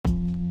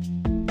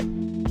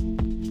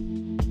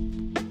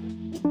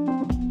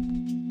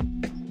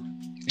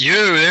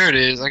Yo, there it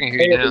is. I can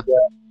hear you now.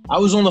 I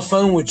was on the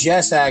phone with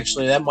Jess,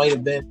 actually. That might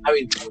have been,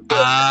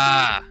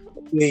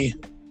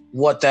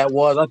 what that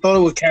was. I thought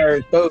it would carry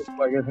us both,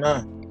 but I guess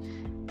not.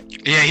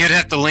 Yeah, he'd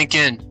have to link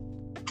in.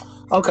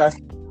 Okay.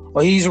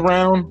 Well, he's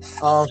around,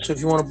 so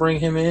if you want to bring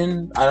him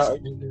in, I thought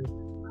he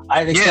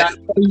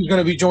was going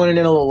to be joining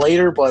in a little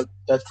later, but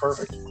that's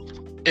perfect.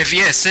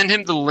 Send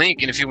him the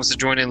link, and if he wants to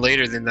join in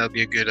later, then that'll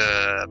be a good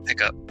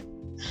pickup.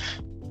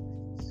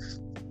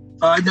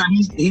 No,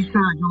 he's trying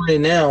to join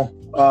in now.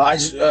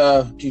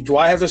 Do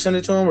I have to send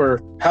it to him, or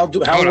how?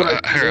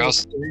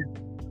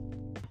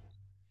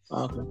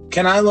 Okay.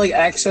 Can I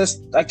access?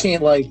 I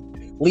can't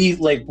leave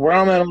where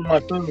I'm at on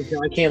my phone.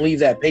 I can't leave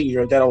that page,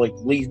 or that'll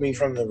leave me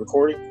from the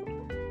recording.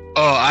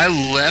 Oh, I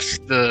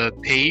left the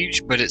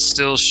page, but it's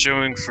still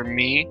showing for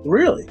me.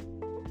 Really?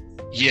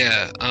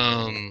 Yeah.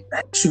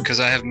 Because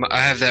I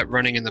have that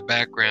running in the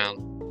background.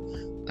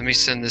 Let me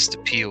send this to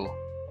Peel.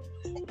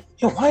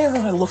 Yo, why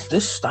haven't I looked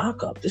this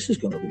stock up? This is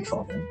going to be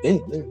fucking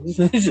big.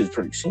 This is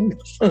pretty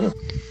seamless. All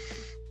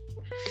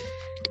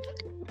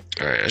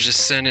right, I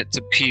just sent it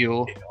to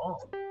Peel.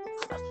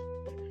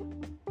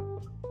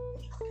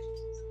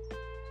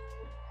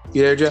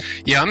 You there, Jeff?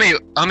 Yeah, I'm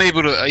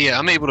able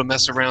to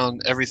mess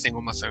around everything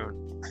on my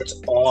phone.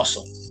 That's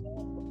awesome.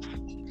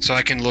 So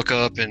I can look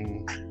up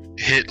and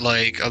hit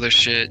other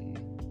shit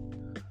and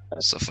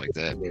stuff like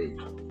that.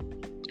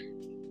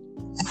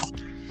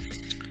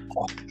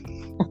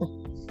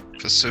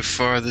 But so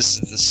far, this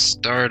is the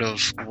start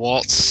of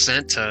Walt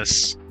sent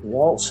us.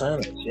 Walt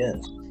sent us, yes.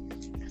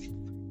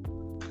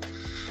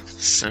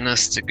 Sent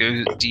us to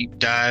go deep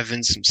dive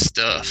in some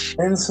stuff.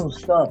 In some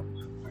stuff.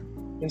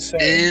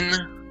 In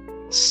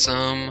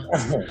some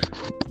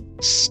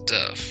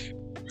stuff.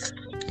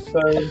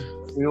 So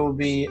we will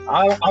be.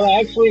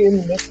 I'm actually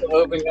in the midst of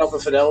opening up a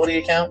Fidelity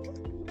account.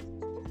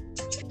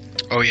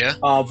 Oh yeah.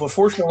 But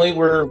fortunately,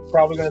 we're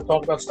probably going to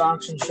talk about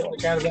stocks and shit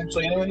like that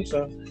eventually, anyway.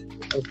 So.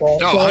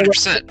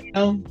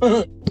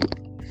 100%.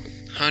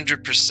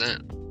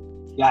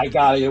 100%. Yeah, I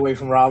gotta get away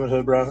from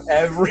Robinhood, bro.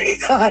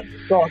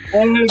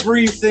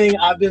 Everything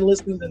I've been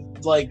listening to,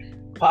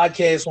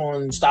 podcasts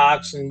on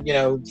stocks and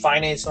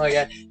finance and like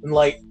that, and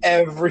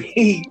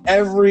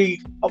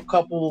every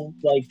couple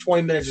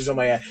 20 minutes or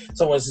something like that,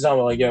 someone's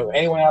telling me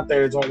anyone out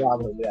there that's on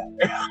Robinhood, get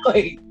out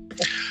there.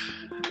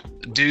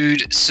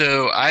 Dude,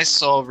 so I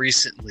saw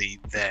recently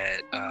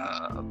that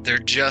they're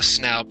just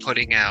now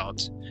putting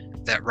out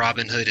that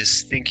Robinhood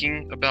is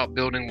thinking about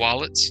building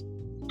wallets.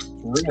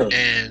 Really?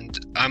 And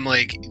I'm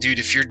like, dude,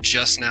 if you're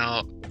just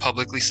now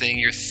publicly saying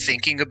you're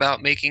thinking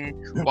about making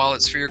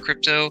wallets for your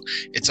crypto,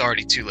 it's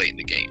already too late in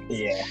the game.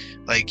 Yeah.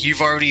 You've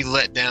already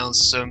let down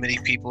so many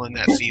people in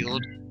that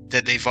field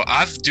that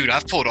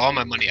I've pulled all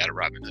my money out of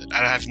Robinhood.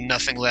 I have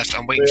nothing left.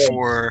 I'm waiting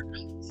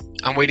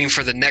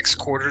for the next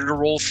quarter to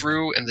roll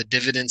through and the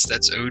dividends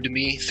that's owed to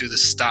me through the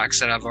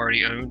stocks that I've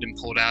already owned and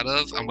pulled out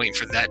of. I'm waiting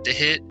for that to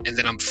hit, and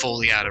then I'm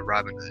fully out of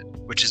Robinhood,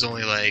 which is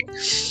only a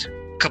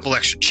couple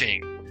extra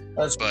change.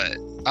 But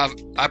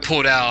I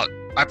pulled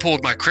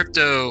my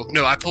crypto.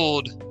 No, I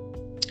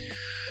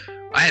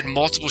had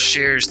multiple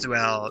shares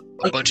throughout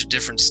a bunch of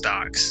different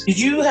stocks. Did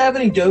you have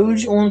any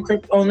Doge on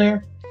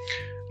there?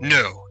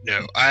 No.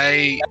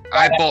 I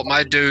bought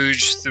my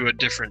Doge through a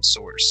different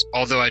source.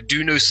 Although I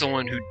do know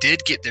someone who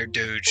did get their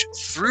Doge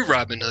through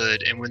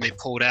Robinhood, and when they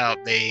pulled out,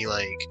 they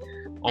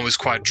almost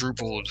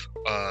quadrupled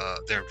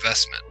their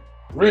investment.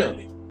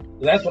 Really?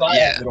 That's what I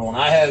have it on.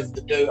 I have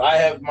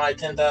my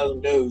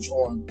 10,000 Doge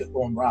on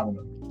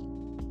Robinhood.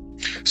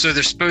 So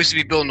they're supposed to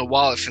be building a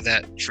wallet for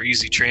that, for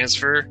easy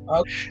transfer.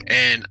 Okay.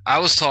 And I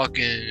was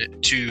talking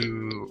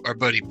to our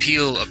buddy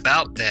Peel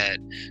about that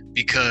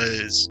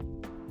because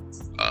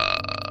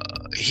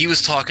he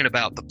was talking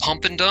about the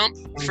pump and dump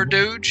for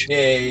Doge.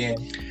 Yeah.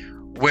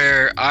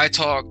 Where I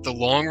talk the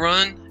long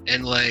run,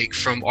 and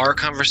from our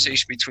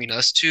conversation between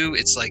us two,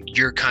 it's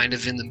you're kind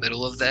of in the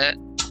middle of that.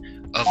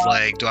 Of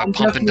do I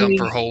pump and dump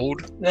or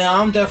hold? Yeah,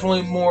 I'm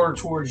definitely more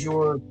towards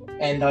your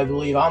end, I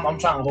believe. I'm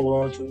trying to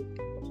hold on to it.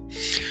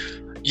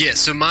 Yeah,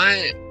 so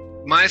my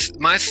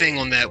thing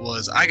on that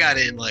was I got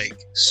in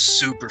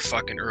super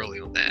fucking early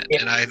on that.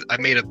 Yeah. And I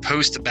made a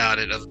post about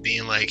it of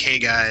being hey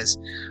guys,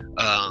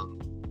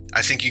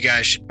 I think you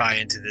guys should buy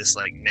into this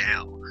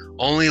now.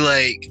 Only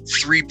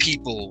 3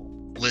 people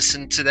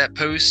listened to that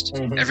post.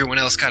 Mm-hmm. Everyone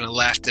else kind of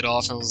laughed it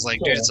off and was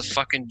dude, it's a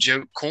fucking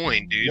joke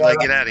coin, dude.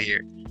 Get out of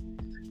here.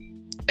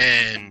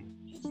 And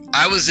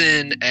I was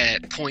in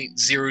at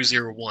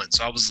 0.001,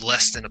 so I was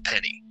less than a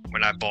penny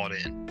when I bought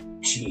in.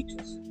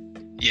 Jesus.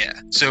 Yeah,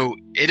 so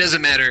it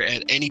doesn't matter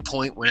at any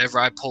point. Whenever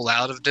I pull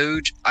out of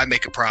Doge, I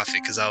make a profit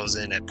because I was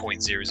in at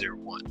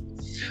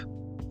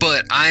 0.001.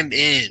 But I'm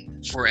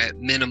in for at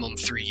minimum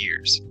 3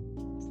 years.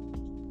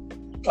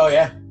 Oh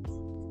yeah.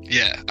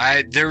 Yeah,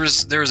 there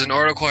was an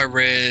article I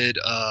read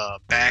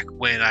back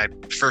when I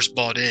first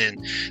bought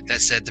in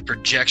that said the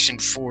projection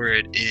for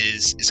it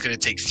is it's going to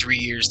take 3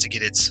 years to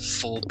get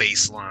its full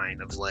baseline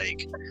of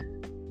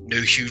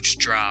no huge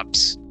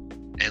drops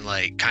and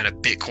kind of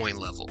Bitcoin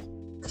level.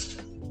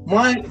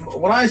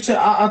 what I said,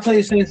 I'll tell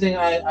you the same thing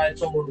I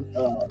told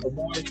a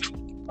boy.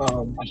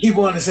 I keep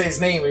wanting to say his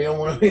name, but you don't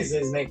want to say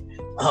his name.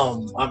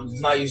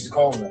 I'm not used to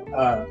calling him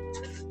that.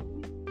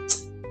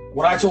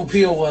 What I told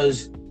Peel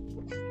was,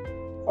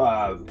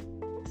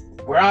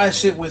 where I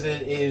sit with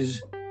it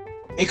is,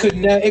 it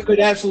could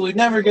absolutely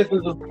never get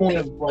to the point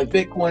of like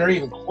Bitcoin or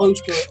even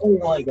close to it,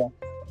 anything like that.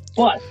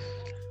 But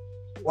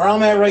where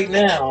I'm at right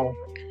now,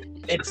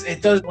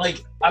 it does,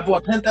 like, I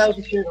bought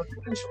 10,000 shares.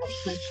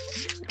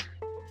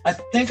 I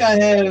think I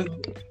have,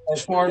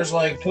 as far as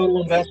like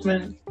total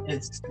investment,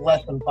 it's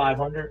less than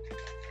 500.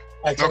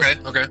 Okay.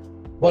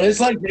 But it's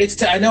like,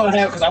 I know I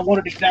have, because I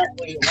wanted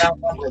exactly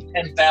around number of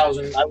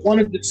 10,000. I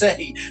wanted to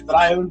say that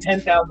I own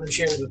 10,000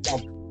 shares of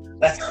something.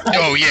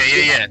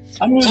 Yeah.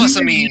 Plus,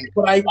 I mean,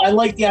 but I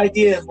like the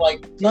idea of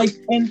like nice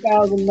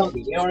 10,000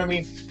 nuggets. You know what I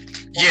mean?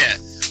 Yeah.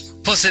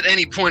 Plus, at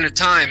any point of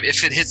time,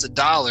 if it hits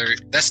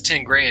 $1, that's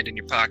 $10,000 in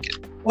your pocket.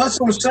 Well, that's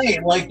what I'm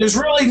saying. Like, there's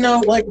really no,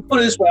 like, put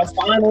it this way, I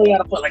finally got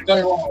to put, like, don't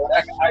get me wrong,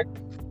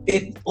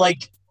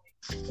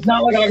 it's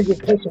not like I can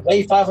just push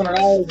away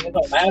 $500 and it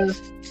don't matter.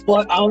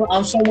 But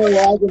I'm somewhere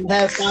where I can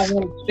have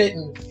 500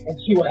 sitting and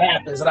see what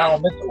happens, and I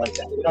don't miss it like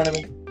that. You know what I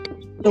mean?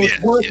 So it's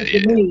worth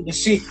it to me to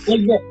see,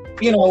 like,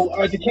 you know,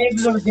 are the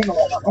chances of it being like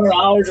 $100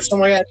 or something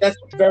like that? That's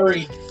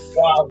very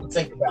wild to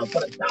think about.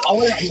 But $1, I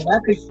mean,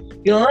 that could,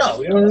 you don't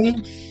know. You know what I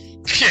mean?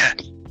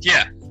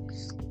 Yeah.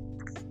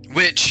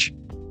 Which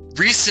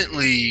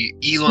recently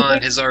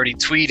Elon has already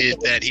tweeted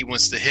that he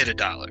wants to hit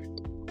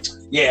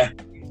 $1. Yeah.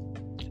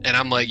 And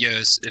I'm like,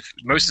 if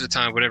most of the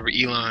time, whatever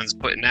Elon's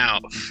putting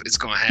out, it's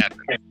gonna happen.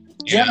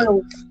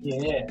 Generally,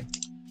 yeah.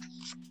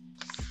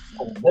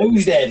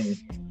 Those daddy.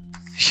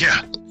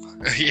 Yeah.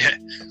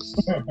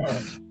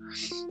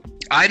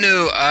 I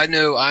know.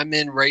 I'm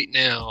in right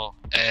now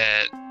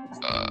at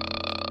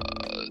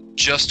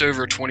just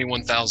over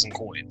 21,000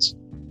 coins.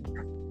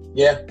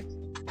 Yeah.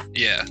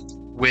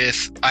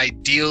 With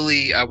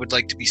ideally, I would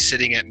like to be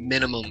sitting at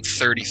minimum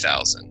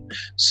 30,000,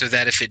 so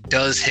that if it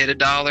does hit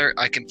 $1,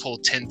 I can pull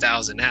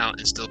 10,000 out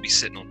and still be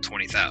sitting on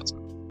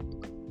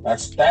 20,000.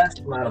 That's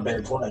not a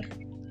bad play.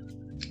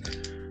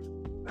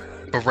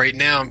 But right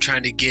now, I'm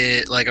trying to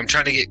get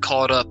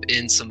caught up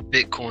in some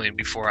Bitcoin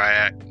before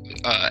I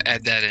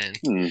add that in.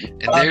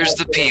 And there's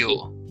the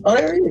Peel. Oh,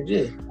 there he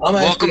is. Yeah.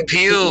 Welcome,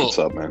 Peel. What's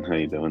up, man? How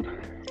you doing?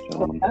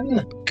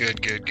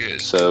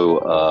 Good. So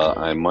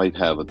I might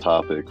have a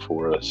topic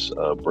for us.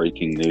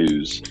 Breaking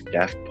news: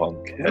 Daft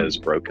Punk has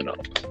broken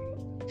up.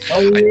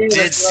 Oh, yeah, I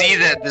did see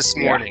that this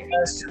morning.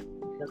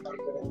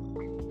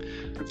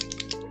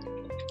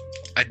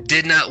 I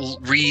did not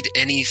read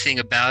anything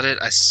about it.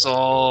 I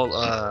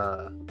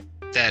saw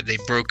that they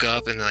broke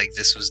up and like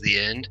this was the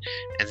end,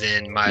 and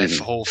then my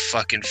whole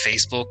fucking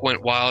Facebook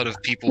went wild of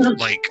people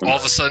like all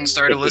of a sudden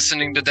started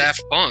listening to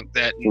Daft Punk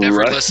that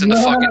never listened to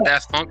fucking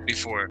Daft Punk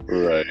before.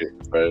 Right.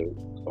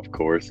 Of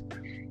course.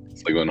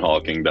 It's like when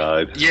Hawking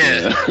died.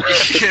 Yeah.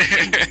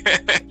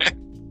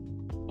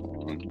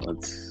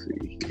 Let's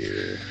see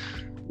here.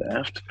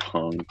 Daft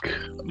Punk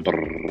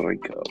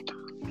breakup.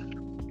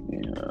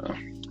 Yeah.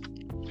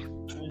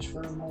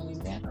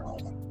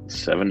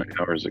 7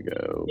 hours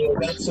ago. Yeah,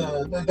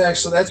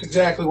 that's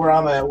exactly where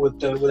I'm at with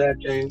that,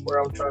 Jay. Where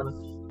I'm trying to,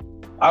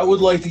 I would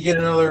like to get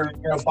another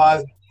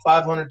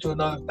 500 to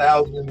another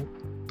 1,000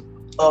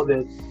 of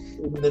it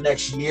in the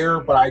next year,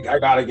 but I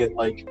gotta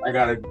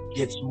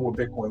get some more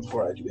Bitcoin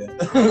before I do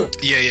that.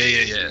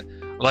 Yeah.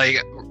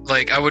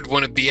 Like I would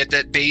want to be at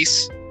that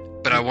base,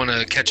 but I want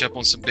to catch up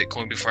on some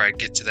Bitcoin before I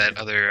get to that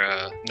other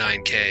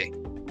 9K.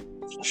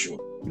 Sure.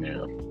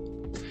 Yeah.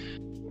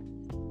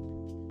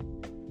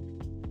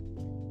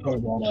 Talk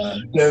about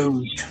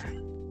Doge.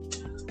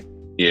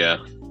 Yeah.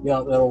 Yeah,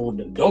 that old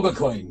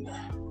Dogecoin.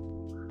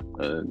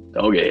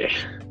 Doge.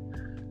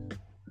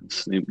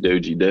 Snoop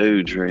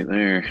Doge right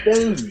there.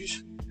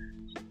 Doge.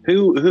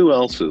 Who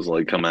else has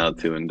like come out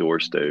to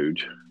endorse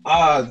Doge?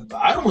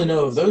 I only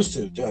know of those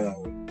two,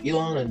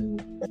 Elon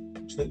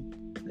and Snoop.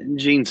 And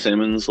Gene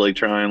Simmons like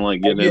try and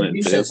like get in it.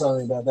 You said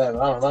something about that,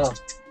 but I don't know.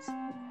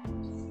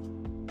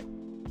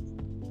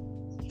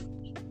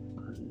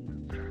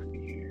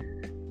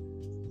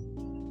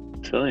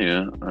 Tell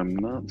you, I'm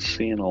not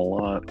seeing a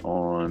lot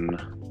on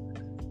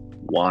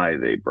why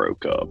they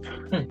broke up.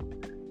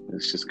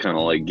 It's just kind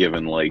of like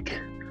given like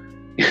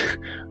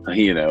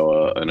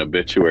an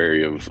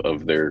obituary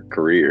of their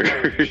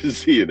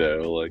careers,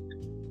 like.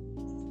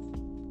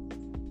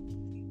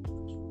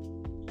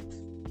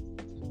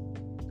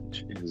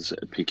 Which is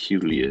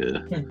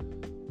peculiar.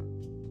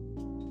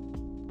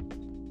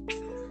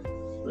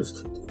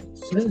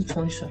 Today's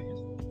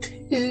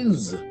 22nd.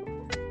 Is.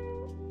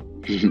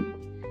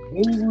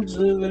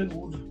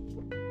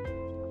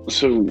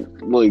 So,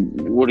 like,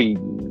 what are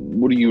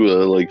you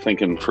like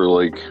thinking for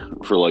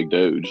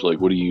Doge?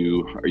 Like, are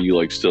you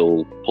like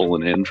still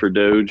pulling in for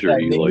Doge, or are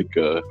you like,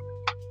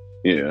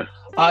 yeah?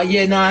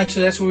 Yeah, no,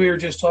 actually, that's what we were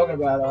just talking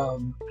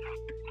about.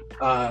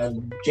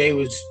 Jay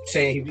was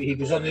saying he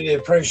was under the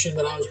impression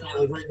that I was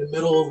kind of right in the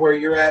middle of where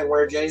you're at,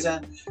 where Jay's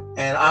at,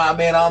 and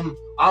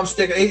I'm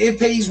sticking. It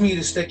pays me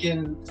to stick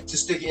in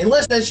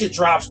unless that shit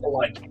drops to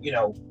like you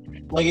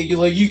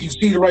can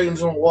see the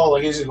writings on the wall.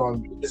 Like, is it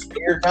going to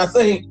disappear kind of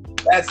thing?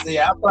 That's the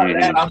outside of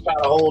that. I'm trying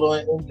to hold on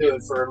into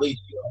it for at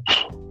least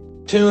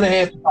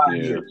 2.5 to 5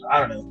 years.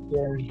 I don't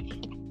know.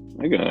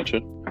 I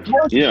gotcha.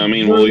 Yeah, I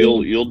mean, well,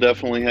 you'll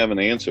definitely have an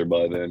answer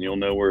by then. You'll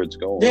know where it's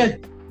going. Yeah.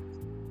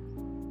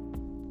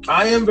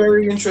 I am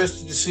very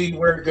interested to see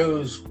where it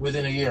goes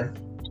within a year.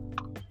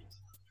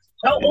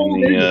 How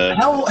long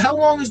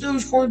has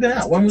Dogecoin been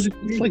out? When was it?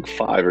 It's like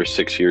 5 or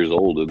 6 years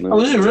old, isn't it? Oh,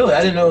 is it really?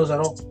 I didn't know it was at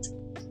all.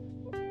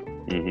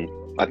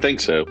 Mm-hmm. I think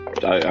so.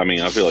 I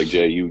mean, I feel like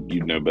Jay,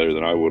 you'd know better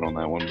than I would on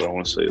that one, but I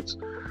want to say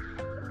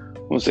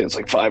it's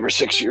like 5 or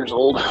 6 years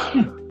old.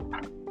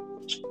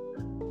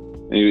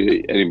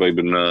 Anybody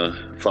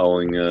been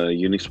following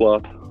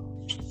Uniswap?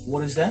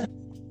 What is that?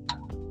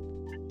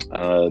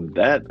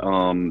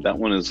 That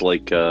one is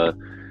like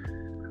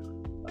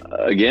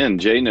again,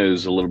 Jay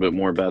knows a little bit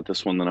more about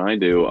this one than I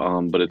do.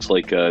 But it's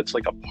like a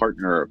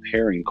partner, a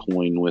pairing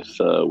coin with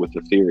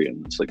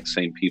Ethereum. It's like the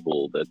same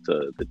people that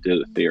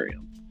did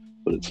Ethereum,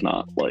 but it's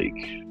not like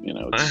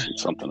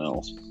it's something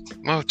else.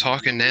 Am I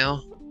talking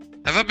now?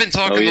 Have I been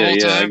talking the whole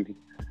time?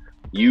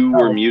 You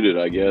were muted,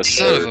 I guess.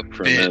 Son of a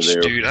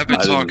bitch, dude! I've been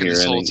talking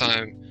this whole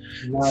time.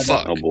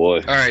 Fuck. Oh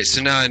boy. All right,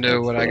 so now I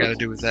know what I got to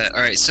do with that.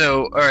 All right,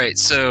 so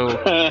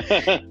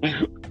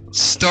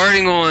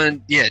starting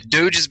on,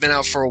 Doge has been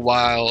out for a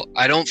while.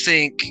 I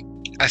think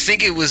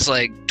it was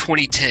like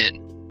 2010,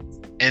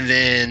 and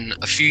then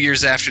a few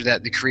years after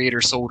that, the creator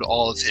sold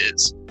all of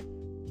his,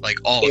 like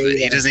all of it.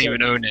 He doesn't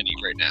even own any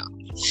right now.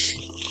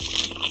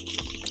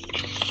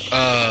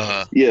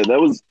 Yeah, that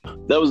was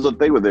the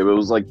thing with it. It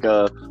was like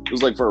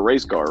for a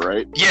race car,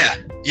 right? Yeah.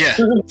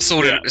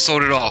 Sold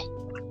it all.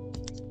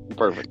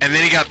 Perfect. And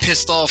then he got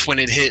pissed off when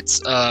it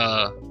hits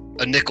a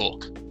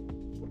nickel.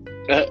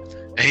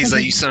 And he's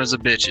like, "You sons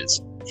of bitches."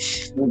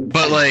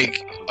 But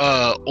like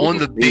on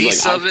the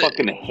base of it, I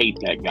fucking hate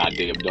that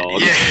goddamn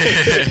dog.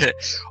 Yeah.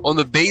 On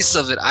the base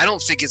of it, I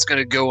don't think it's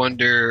gonna go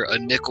under a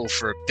nickel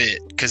for a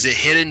bit, because it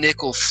hit a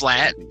nickel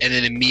flat and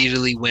then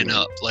immediately went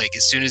up. Like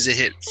as soon as it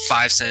hit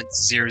 5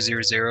 cents 000,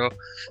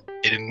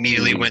 it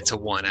immediately went to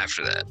 1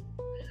 after that.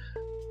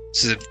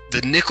 So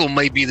the nickel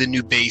might be the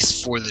new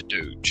base for the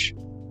Doge.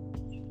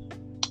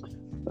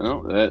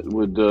 Well,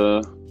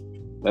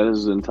 that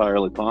is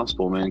entirely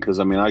possible, man. Because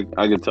I mean, I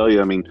can tell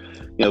you, I mean,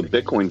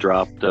 Bitcoin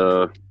dropped.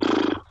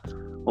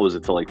 What was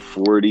it, to like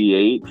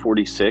 48,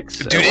 46?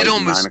 Dude, at it like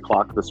almost 9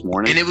 o'clock this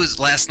morning. And it was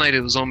last night.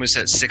 It was almost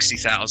at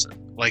 60,000.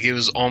 Like it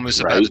was almost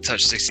about to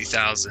touch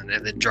 60,000,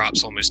 and then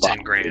drops almost 10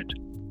 grand.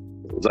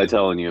 Was I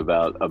telling you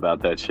about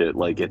that shit?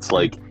 Like it's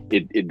like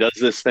it does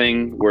this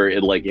thing where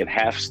it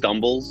half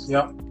stumbles.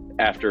 Yep.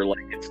 After like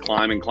it's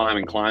climbing,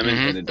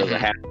 and it does a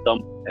half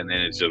stump, and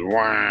then it's just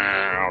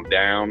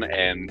down,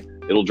 and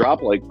it'll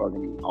drop like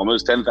fucking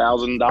almost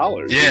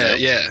 $10,000.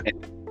 Yeah.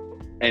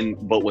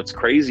 But what's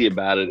crazy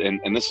about it,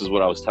 and this is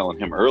what I was telling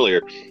him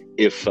earlier,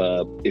 if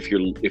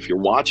you're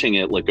watching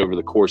it like over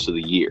the course of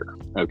the year,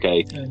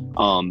 okay,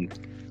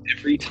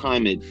 every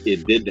time it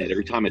did that,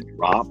 every time it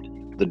dropped,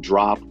 the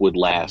drop would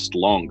last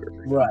longer.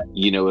 Right.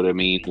 You know what I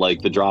mean?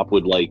 Like the drop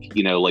would like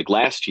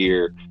last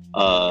year,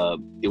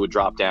 it would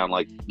drop down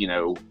like,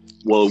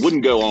 well, it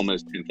wouldn't go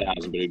almost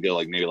 10,000, but it'd go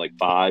like maybe like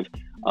 5.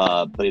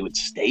 But it would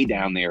stay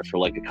down there for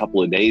like a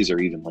couple of days or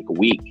even like a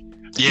week.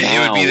 Yeah,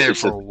 now, it would be there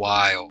for a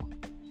while.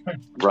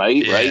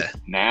 Right, yeah. Right.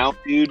 Now,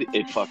 dude,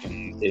 it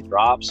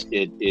drops,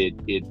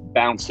 it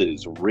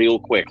bounces real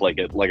quick. Like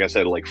I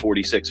said, like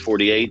 46,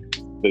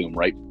 48, boom,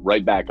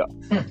 right back up.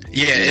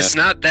 Yeah, it's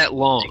not that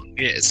long.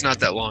 Yeah, it's not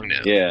that long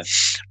now. Yeah.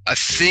 I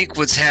think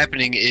what's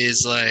happening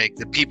is like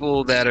the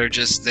people that are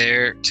just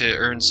there to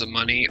earn some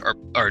money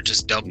are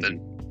just dumping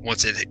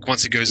once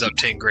it goes up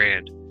 10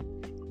 grand.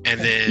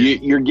 And then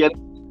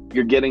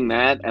you're getting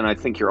that, and I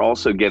think you're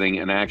also getting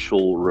an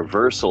actual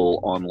reversal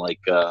on like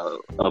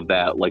of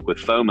that, like with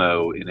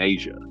FOMO in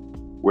Asia,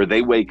 where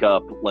they wake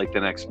up like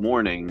the next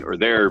morning or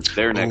their next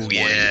morning,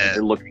 and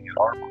they're looking at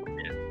our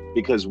market.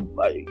 Because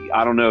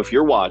I don't know if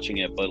you're watching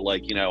it, but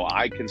like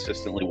I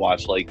consistently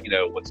watch like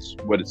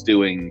what it's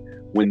doing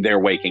when they're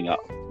waking up.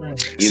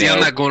 See,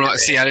 I'm not going on.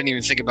 See, I didn't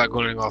even think about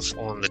going off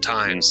on the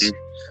times.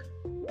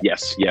 Mm-hmm.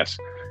 Yes.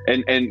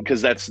 And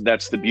because that's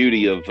the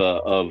beauty of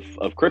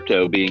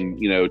crypto being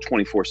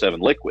 24/7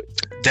 liquid.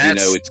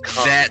 That's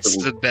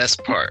the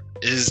best part,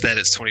 is that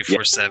it's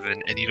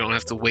 24/7 and you don't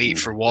have to wait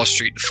for Wall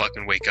Street to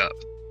fucking wake up.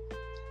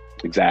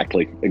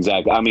 Exactly.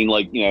 I mean,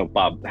 like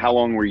Bob, how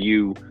long were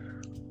you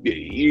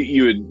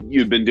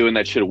had been doing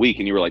that shit a week,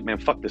 and you were like, man,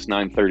 fuck this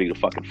 9:30 to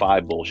fucking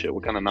 5 bullshit.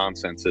 What kind of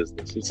nonsense is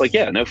this? It's like,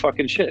 yeah, no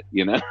fucking shit,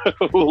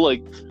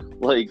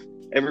 like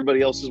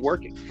everybody else is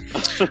working.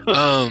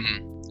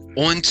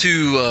 On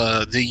to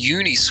the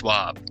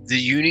Uniswap. The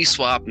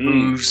Uniswap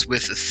moves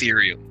with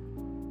Ethereum.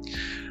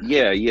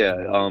 Yeah.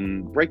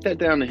 Break that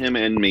down to him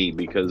and me,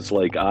 because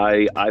like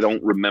I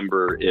don't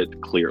remember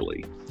it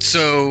clearly.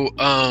 So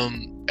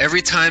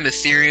every time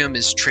Ethereum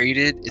is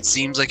traded, it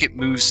seems like it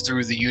moves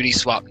through the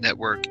Uniswap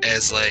network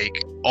as like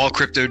all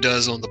crypto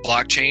does on the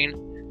blockchain.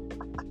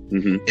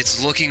 Mm-hmm.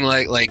 It's looking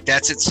like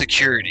that's its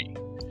security.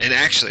 And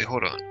actually,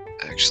 hold on.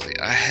 Actually,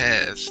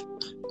 I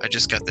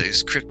just got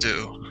those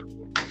crypto.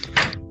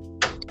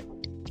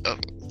 Oh,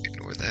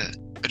 ignore that.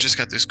 I just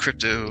got those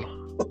crypto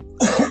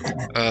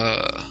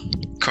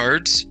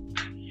cards.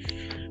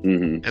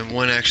 Mm-hmm. And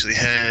one actually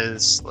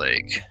has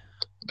like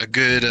a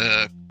good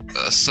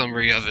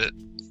summary of it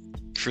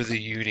for the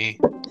Uni.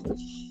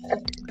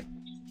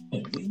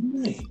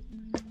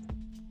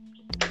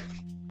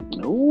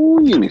 Oh,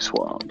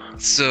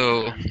 Uniswap.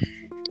 So,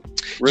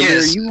 River,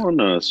 yes. are you on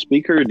a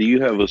speaker? Or do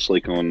you have us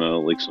like on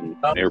like some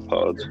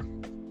AirPods?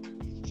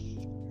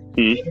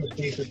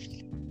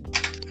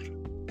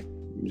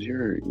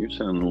 You're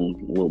sounding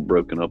a little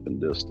broken up and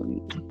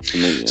distant to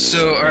me. Anyway.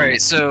 So all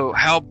right. So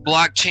how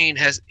blockchain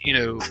has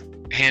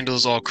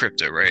handles all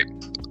crypto, right?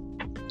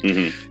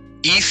 Mm-hmm.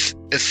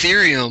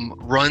 Ethereum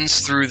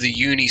runs through the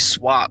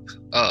Uniswap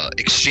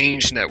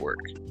exchange network.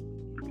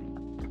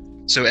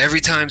 So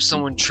every time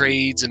someone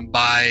trades and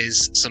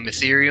buys some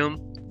Ethereum,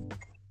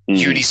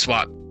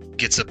 Uniswap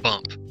gets a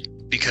bump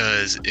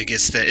because it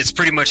gets that. It's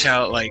pretty much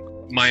how like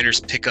miners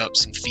pick up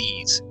some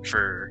fees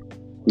for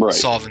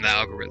solving the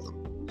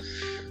algorithm.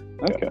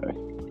 Okay.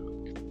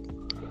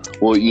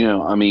 Well,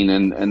 I mean,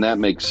 and that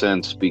makes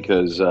sense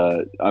because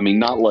I mean,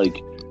 not like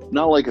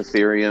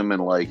Ethereum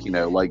and like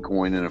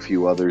Litecoin and a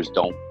few others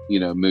don't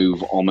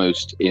move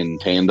almost in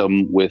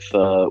tandem with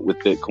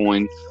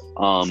Bitcoin.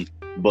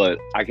 But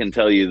I can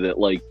tell you that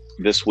like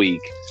this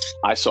week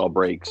I saw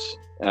breaks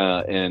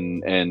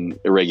and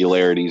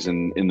irregularities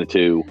in the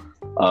two,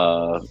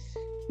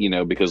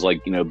 because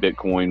like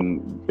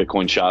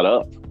Bitcoin shot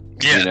up,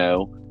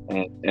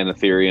 and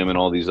Ethereum and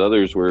all these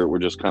others were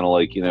just kind of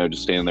like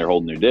just standing there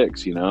holding their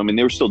dicks. I mean,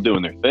 they were still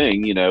doing their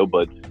thing,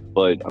 but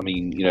I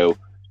mean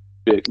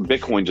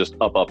Bitcoin just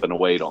up and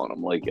away on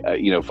them, like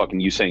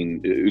fucking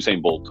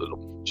Usain Bolt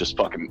just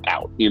fucking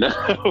out,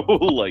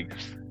 like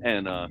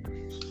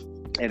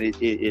and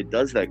it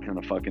does that kind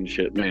of fucking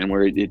shit, man,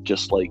 where it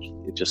just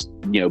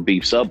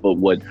beefs up. But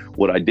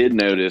what I did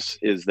notice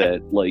is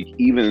that like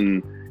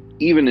even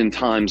in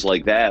times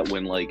like that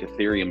when like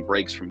Ethereum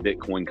breaks from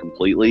Bitcoin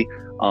completely,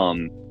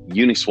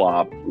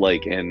 Uniswap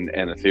and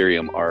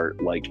Ethereum are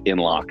like in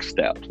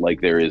lockstep, like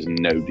there is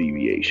no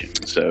deviation.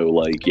 So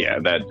like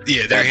they're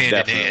hand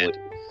in hand.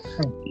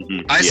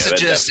 Mm-hmm. I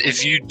suggest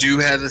if you do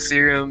have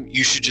Ethereum,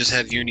 you should just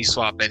have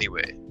Uniswap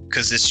anyway,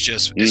 because it's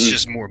just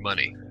more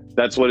money.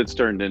 That's what it's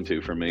turned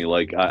into for me.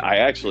 Like I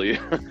actually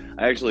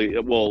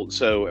well,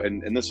 so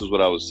and this is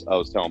what I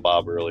was telling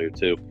Bob earlier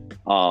too,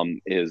 I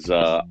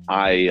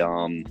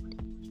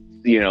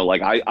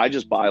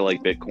just buy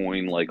like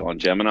Bitcoin like on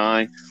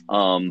Gemini,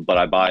 but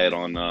I buy it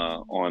on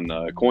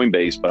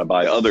Coinbase, but I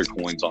buy other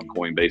coins on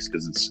Coinbase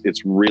because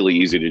it's really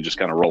easy to just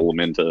kind of roll them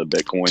into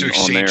Bitcoin to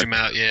exchange on there. them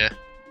out, yeah.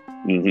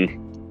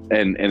 Mm-hmm.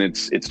 And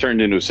it's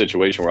turned into a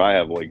situation where I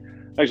have more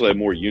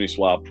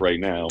Uniswap right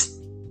now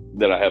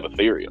than I have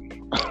Ethereum.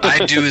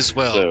 I do as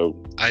well.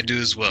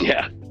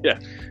 Yeah.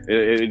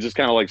 It just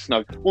kind of like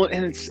snuck. Well,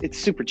 and it's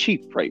super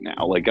cheap right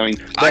now. Like, I mean,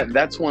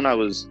 that's when I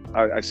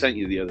sent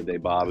you the other day,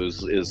 Bob.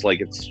 Is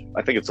like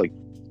I think it's like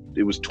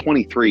it was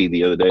 23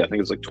 the other day. I think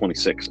it's like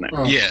 26 now.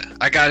 Oh. Yeah,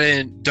 I got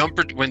in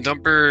when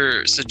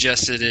Dumper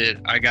suggested it.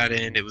 I got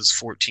in. It was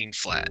 14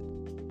 flat.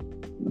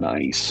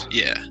 Nice.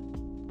 Yeah.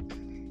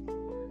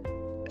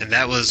 And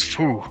that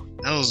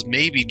was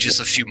maybe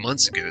just a few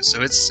months ago.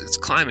 So it's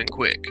climbing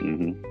quick.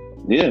 Mm-hmm.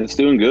 Yeah, it's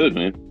doing good,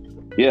 man.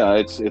 Yeah,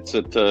 it's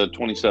at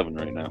 27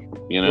 right now.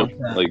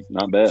 Like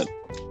not bad.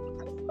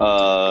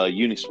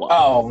 Uniswap.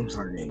 Oh, I'm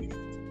sorry.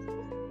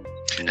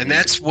 And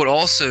that's what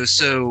also.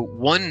 So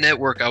one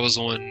network I was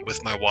on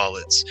with my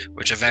wallets,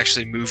 which I've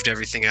actually moved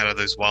everything out of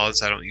those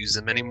wallets. I don't use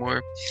them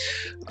anymore.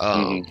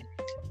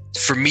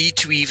 For me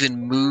to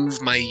even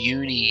move my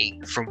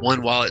Uni from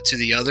one wallet to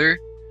the other,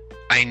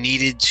 I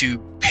needed to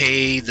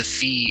pay the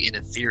fee in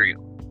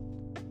Ethereum.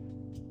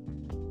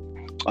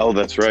 Oh,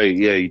 that's right.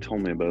 Yeah, you told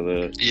me about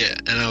that. Yeah,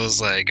 and I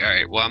was like, all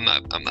right, well, I'm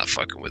not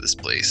fucking with this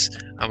place.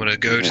 I'm gonna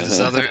go to this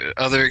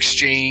other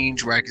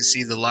exchange where I can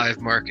see the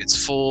live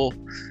market's full,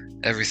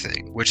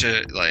 everything. Which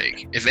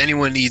like, if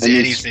anyone needs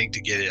anything to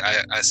get it,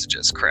 I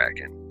suggest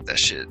Kraken. That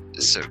shit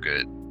is so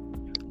good.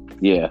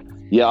 Yeah,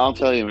 I'll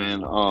tell you,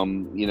 man.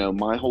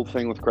 My whole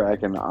thing with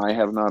Kraken, I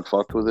have not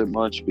fucked with it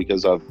much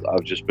because I've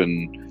just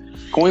been.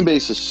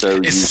 Coinbase is so.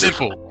 It's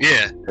simple,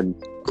 yeah. And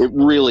it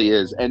really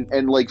is,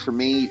 and like for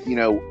me,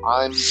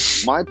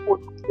 my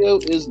portfolio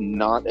is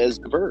not as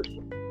diverse.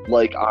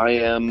 Like I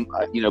am,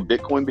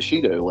 Bitcoin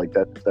Bushido. Like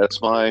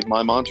that's my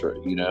mantra.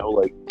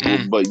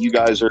 But you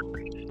guys are,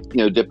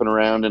 dipping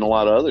around in a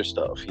lot of other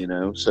stuff.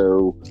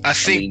 So I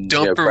think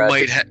Dumper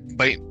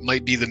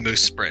might be the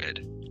most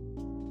spread.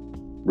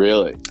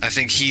 Really? I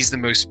think he's the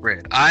most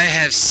spread. I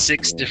have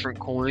 6 different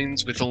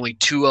coins with only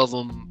 2 of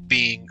them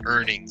being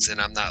earnings,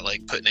 and I'm not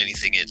like putting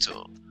anything into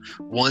them.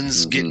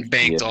 One's getting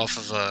banked off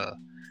of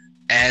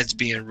ads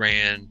being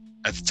ran,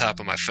 at the top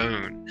of my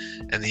phone,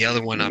 and the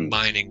other one I'm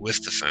mining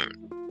with the phone.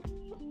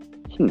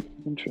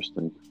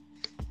 Interesting.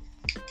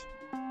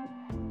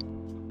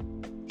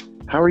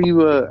 How are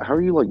you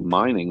like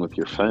mining with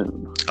your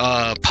phone?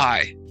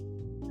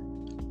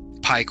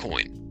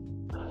 Picoin.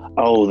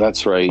 Oh,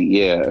 that's right.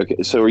 Yeah.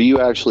 Okay. So are you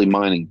actually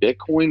mining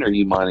Bitcoin or are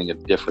you mining a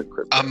different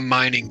crypto? I'm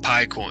mining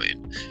Picoin.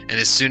 And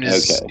as soon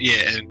as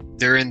and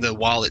they're in the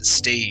wallet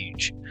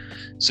stage.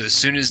 So as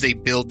soon as they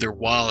build their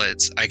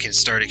wallets, I can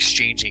start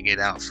exchanging it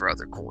out for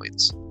other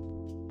coins.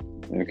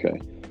 Okay.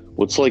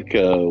 What's like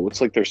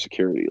their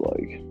security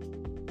like?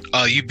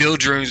 You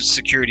build your own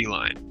security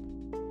line.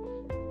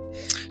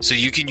 So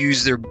you can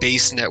use their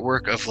base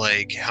network of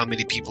like how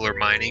many people are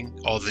mining.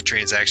 All the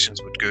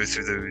transactions would go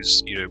through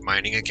those,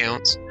 mining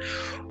accounts.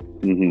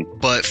 Mm-hmm.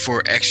 But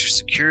for extra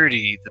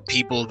security, the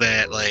people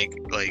that like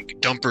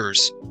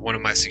Dumpers, one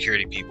of my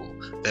security people,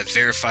 that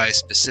verify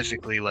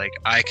specifically, like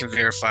I can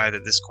verify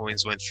that this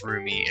coins went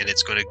through me, and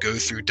it's going to go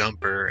through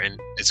Dumper, and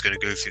it's going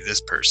to go through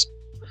this person.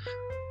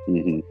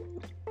 Mm-hmm.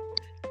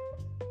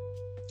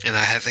 And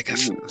I think I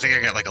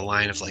got like a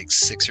line of like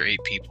 6 or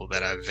 8 people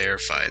that I've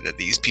verified that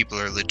these people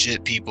are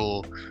legit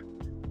people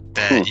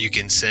that you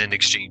can send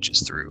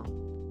exchanges through.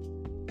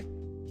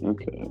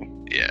 Okay.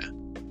 Yeah.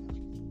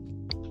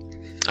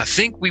 I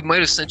think we might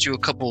have sent you a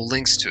couple of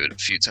links to it a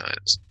few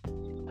times.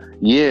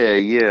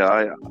 Yeah.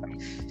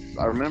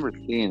 I remember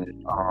seeing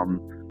it.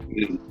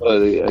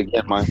 But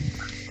again, my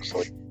was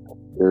like,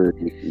 at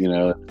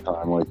the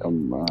time, like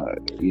I'm,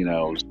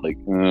 I was like,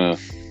 I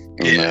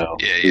don't know.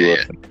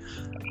 Yeah.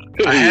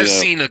 I have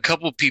seen a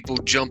couple people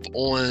jump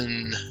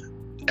on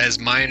as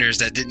miners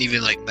that didn't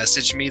even like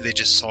message me. They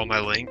just saw my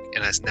link,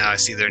 and now I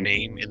see their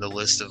name in the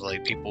list of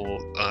like people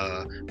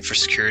for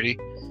security.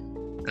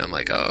 And I'm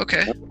like, oh,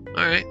 okay,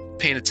 all right,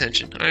 paying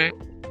attention, all right.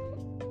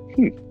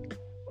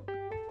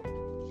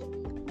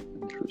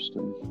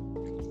 Interesting.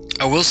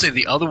 I will say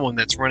the other one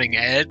that's running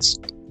ads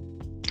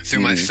through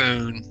my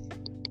phone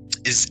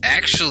is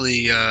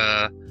actually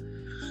the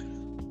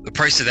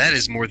price of that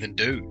is more than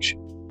Doge.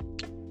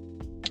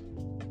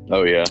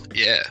 Oh yeah.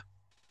 Yeah.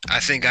 I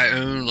think I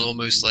own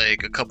almost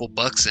like a couple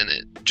bucks in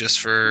it just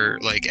for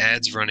like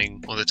ads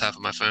running on the top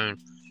of my phone.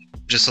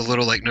 Just a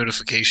little like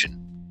notification.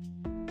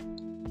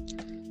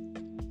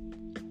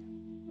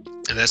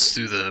 And that's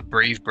through the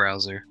Brave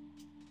browser.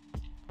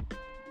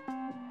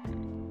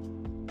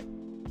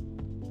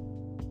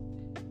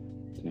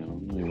 Yeah, I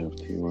might have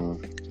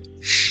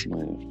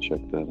to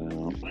check that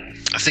out.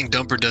 I think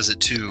Dumper does it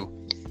too.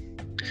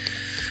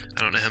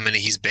 I don't know how many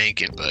he's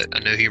banking, but I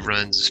know he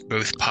runs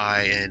both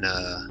Pi and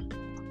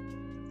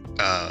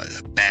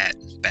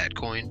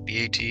Batcoin,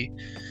 BAT.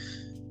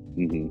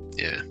 Mm-hmm.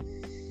 Yeah.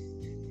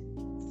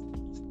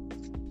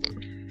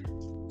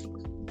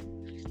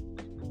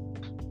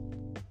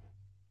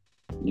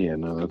 Yeah,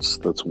 no,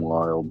 that's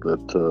wild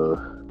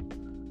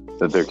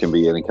that there can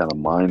be any kind of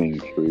mining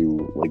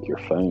through like your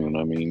phone.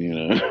 I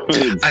mean,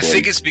 I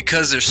think it's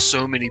because there's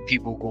so many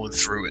people going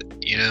through it,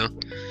 Yeah,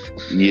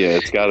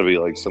 it's got to be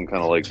like some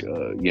kind of like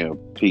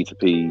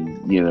P2P,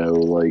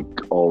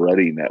 like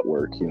already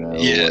network,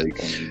 Yeah. Like,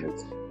 I mean,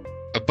 it's...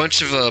 A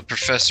bunch of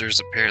professors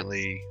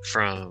apparently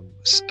from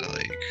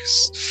like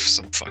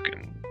some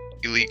fucking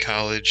elite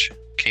college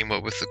came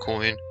up with the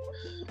coin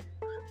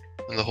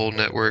and the whole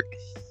network.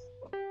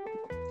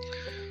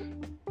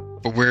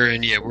 But we're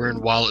in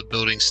wallet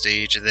building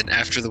stage, and then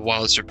after the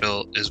wallets are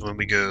built is when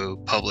we go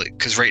public.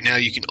 Because right now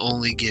you can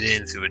only get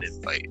in through an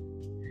invite.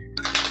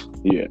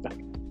 Yeah.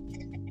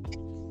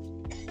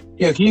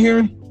 Yeah, can you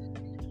hear me?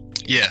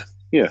 Yeah.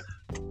 Yeah.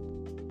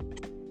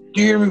 Did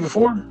you hear me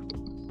before?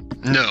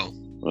 No.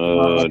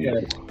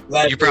 Okay.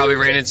 You probably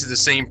ran into the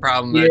same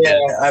problem. I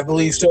did. I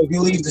believe so. If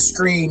you leave the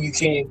screen, you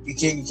can't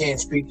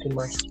speak too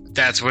much.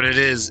 That's what it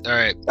is. All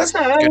right. That's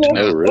not Good to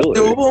know. Oh, really?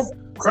 doable.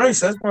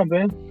 Christ, that's not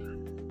bad.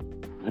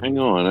 Hang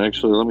on,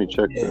 actually, let me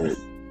check that.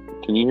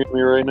 Can you hear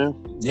me right now?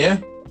 Yeah.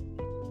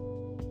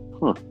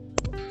 Huh.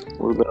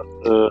 What about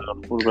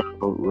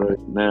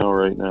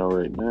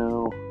right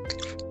now?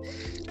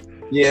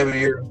 Yeah, but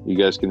You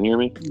guys can hear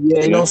me?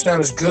 it don't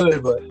sound as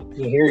good, but I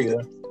can hear you.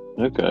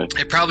 Okay.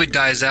 It probably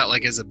dies out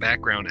like as a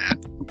background app.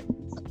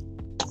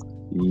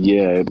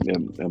 Yeah,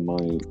 it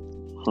might.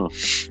 Huh.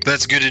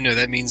 That's good to know.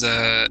 That means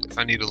if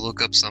I need to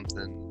look up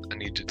something, I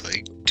need to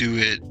like do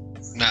it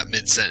not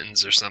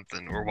mid-sentence or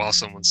something, or while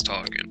someone's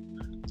talking.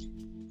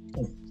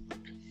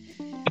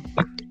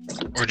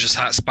 Or just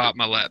hotspot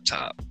my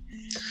laptop.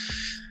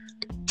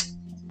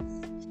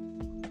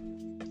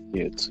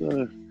 Yeah, it's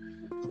so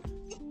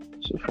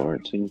far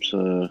it seems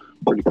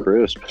pretty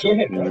crisp. Yeah.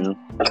 I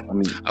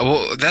mean,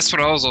 Well, that's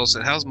what I was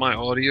also. How's my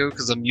audio?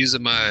 Because I'm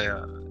using my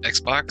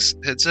Xbox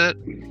headset.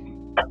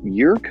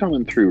 you're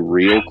coming through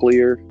real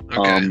clear.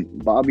 Okay.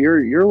 Bob, you're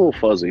a little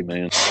fuzzy,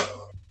 man.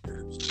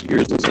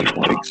 Yours isn't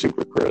like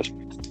super crisp.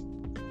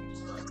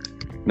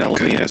 Now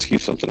let me ask you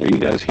something. Are you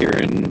guys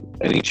hearing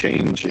any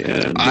change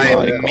in?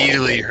 I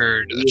immediately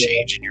heard a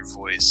change in your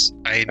voice.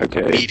 I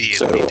Okay, immediately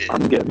so did.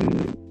 I'm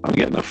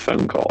getting a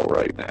phone call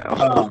right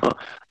now.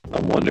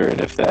 I'm wondering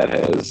if that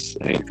has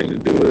anything to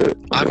do with it.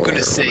 I'm going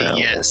to say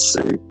yes.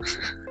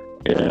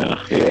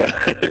 Yeah.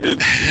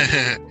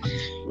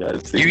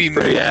 You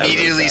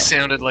immediately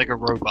sounded like a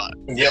robot.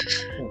 Yep.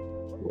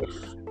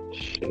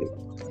 Shit.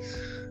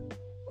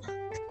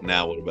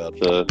 Now what about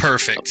the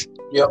perfect?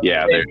 Yep.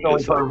 Yeah, there it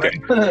is. Okay.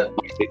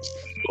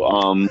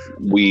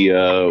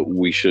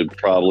 We should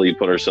probably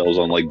put ourselves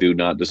on like do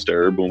not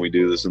disturb when we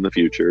do this in the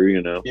future.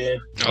 You know. Yeah.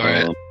 All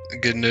right.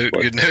 Good note.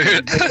 Good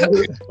note.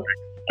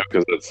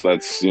 Because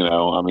that's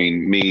I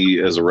mean, me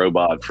as a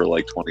robot for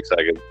like 20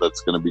 seconds,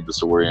 that's going to be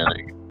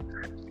disorienting.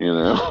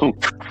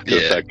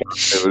 Yeah.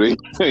 Activity.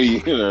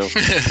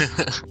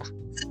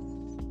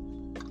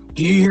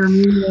 Do you hear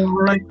me all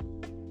right?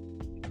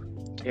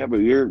 Yeah, but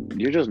you're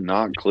just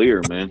not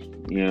clear, man.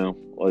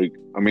 Like,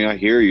 I mean, I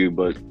hear you,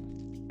 but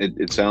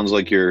it sounds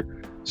like you're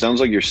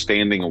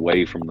standing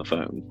away from the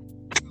phone.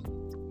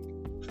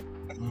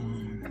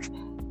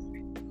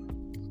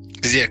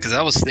 Because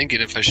I was thinking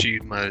if I should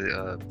use my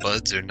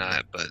buds or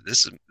not, but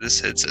this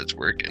headset's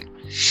working.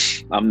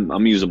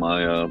 I'm using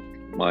my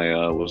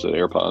was it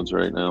AirPods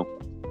right now?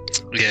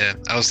 Yeah,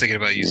 I was thinking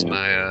about using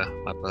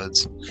my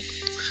buds.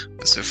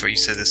 But so far, you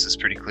said this is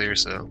pretty clear,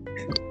 so.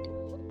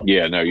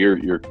 Yeah, no,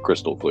 you're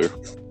crystal clear.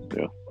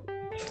 Yeah.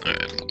 All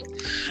right.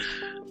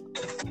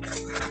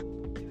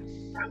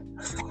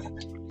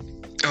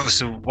 Oh,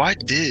 so why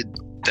did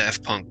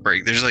Daft Punk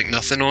break? There's like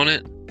nothing on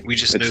it. We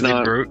just know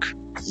they broke.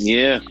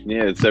 Yeah.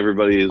 It's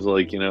everybody is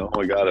like, oh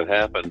my god, it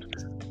happened,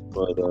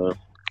 but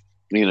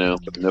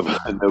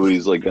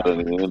nobody's like got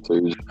any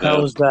answers.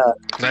 How was that?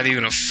 Not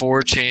even a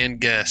 4chan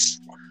guess. Is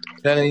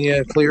that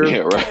any clearer? Yeah,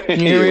 right. Can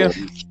you hear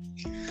me?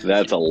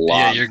 That's a lot.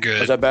 Yeah, you're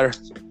good. Is that better?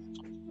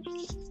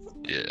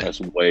 Yeah. That's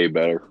way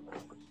better.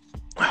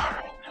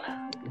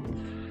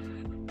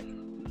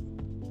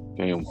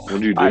 Damn,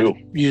 what'd you do? I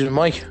used a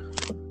mic.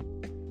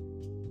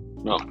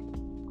 No.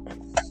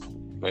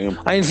 Damn.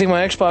 I didn't think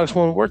my Xbox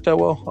one worked that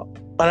well.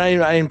 And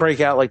I didn't break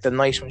out like the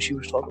nice one she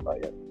was talking about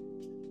yet.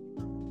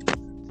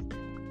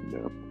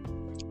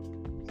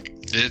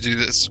 Yeah, dude,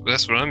 that's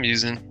what I'm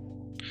using.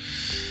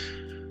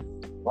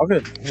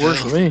 Okay,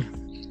 works for me.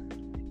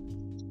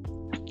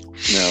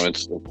 No,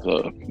 it's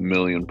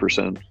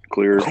 1,000,000%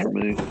 clear for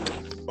me.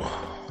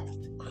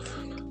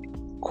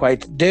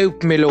 Quite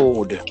dope, my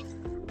lord.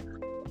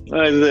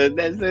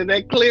 That's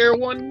that clear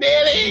one,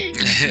 daddy.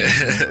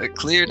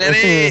 Clear,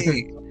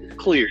 daddy.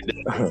 Clear,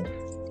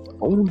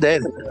 Oh,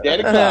 daddy.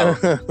 daddy. Cloud.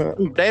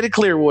 Daddy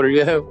Clearwater,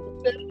 yeah.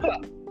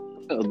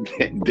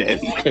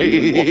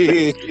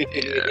 Daddy.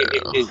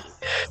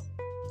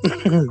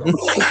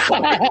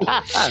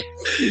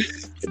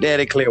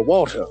 Daddy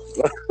Clearwater.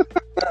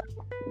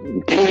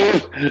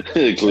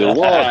 Clear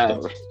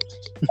water.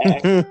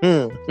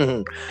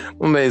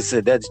 My man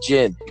said that's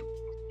gin.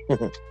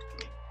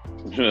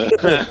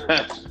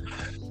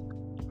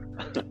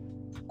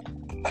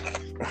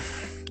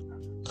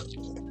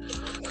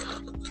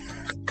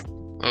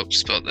 Oh,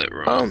 spelled that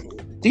wrong.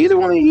 Do either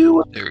one of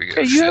you? There we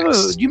go. Okay,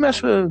 you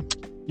mess with?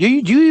 Do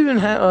you even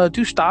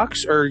do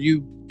stocks or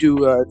you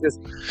do just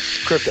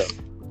crypto?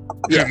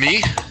 Who,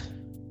 me?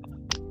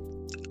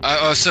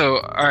 So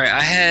all right,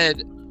 I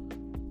had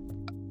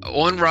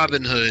on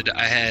Robinhood,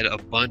 I had a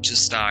bunch of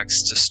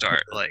stocks to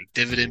start, like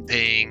dividend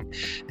paying,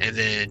 and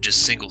then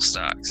just single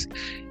stocks.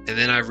 And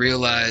then I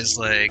realized,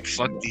 like,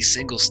 fuck these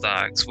single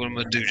stocks. What am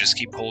I gonna do? Just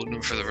keep holding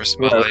them for the rest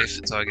of my life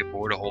until I get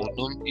bored of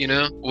holding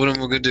them? What am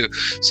I gonna do?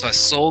 So I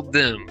sold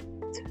them,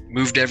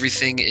 moved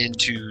everything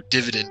into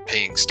dividend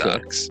paying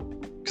stocks.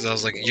 Because I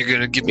was like, you're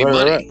gonna give me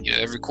money. Right.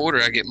 Every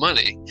quarter I get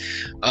money.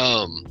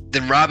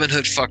 Then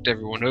Robinhood fucked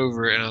everyone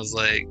over, and I was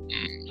like,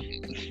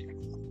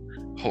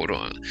 hold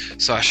on.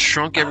 So I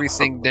shrunk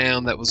everything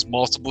down that was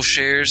multiple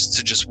shares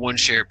to just one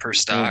share per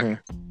stock.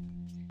 Mm-hmm.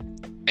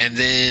 And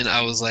then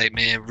I was like,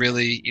 man,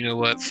 really? You know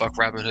what? Fuck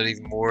Robinhood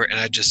even more. And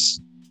I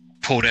just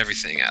pulled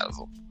everything out of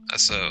them.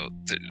 So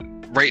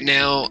right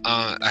now,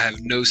 I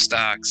have no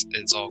stocks.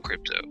 It's all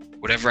crypto.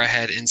 Whatever I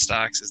had in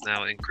stocks is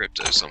now in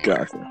crypto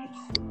somewhere. Gotcha.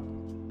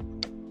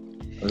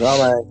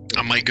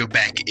 I might go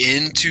back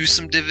into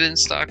some dividend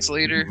stocks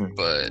later,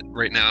 but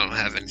right now I don't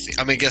have anything.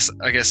 I mean,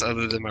 I guess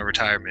other than my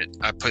retirement,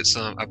 I put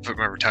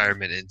my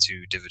retirement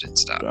into dividend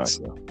stocks,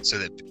 so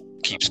that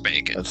it keeps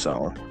banking. That's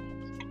solid.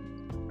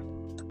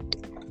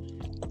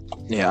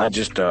 Yeah, I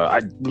just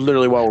I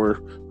literally while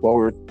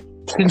we're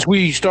since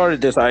we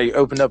started this, I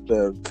opened up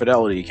the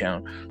Fidelity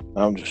account.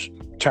 I'm just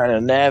trying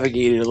to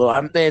navigate it a little.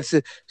 It's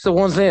the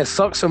one thing that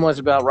sucks so much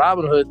about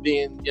Robinhood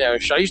being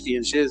shiesty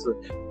and shit.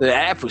 The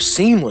app was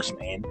seamless,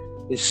 man.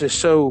 It's just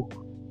so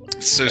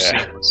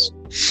seamless.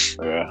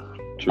 Yeah,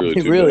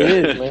 it really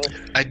is, man.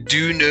 I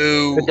do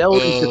know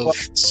of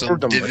some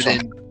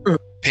dividend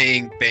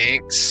paying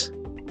banks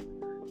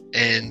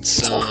and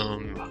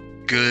some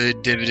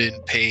good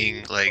dividend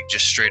paying, like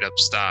just straight up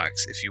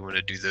stocks, if you want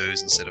to do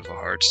those instead of a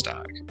hard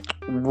stock.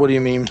 What do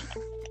you mean?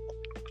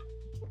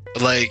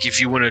 Like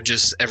if you want to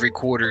just every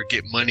quarter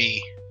get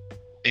money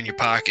in your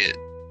pocket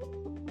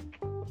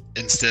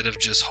instead of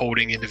just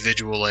holding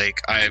individual,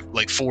 like I have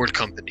like Ford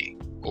Company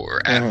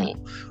or Apple,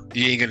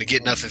 you ain't gonna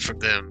get nothing from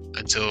them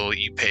until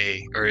you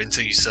pay or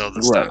until you sell the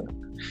Right. stock.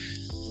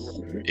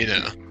 You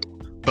know,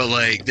 but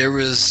like there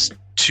was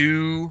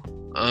two.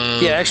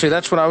 Yeah, actually,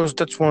 that's one of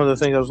the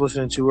things I was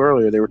listening to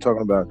earlier. They were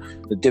talking about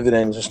the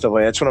dividends and stuff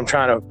like that. That's what I'm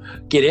trying to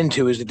get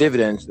into is the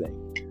dividends thing.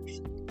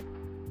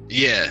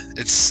 Yeah,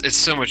 it's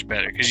so much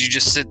better because you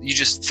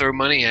just throw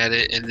money at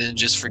it and then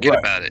just forget Right.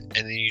 about it,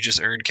 and then you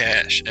just earn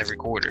cash every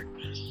quarter.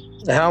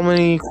 How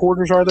many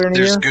quarters are there in a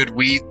There's year? good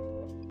weed.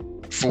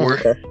 4.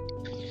 Okay.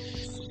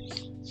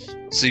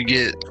 So you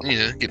get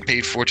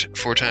paid four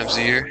times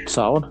a year.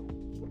 Solid.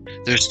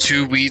 There's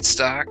 2 weed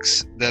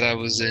stocks that I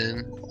was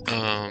in.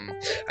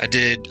 I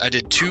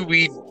did 2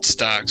 weed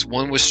stocks.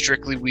 One was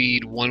strictly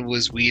weed. One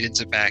was weed and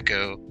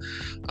tobacco.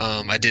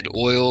 I did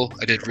oil.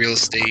 I did real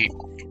estate,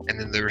 and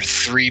then there were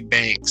 3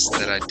 banks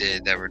that I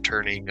did that were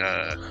turning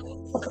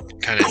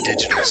kind of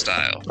digital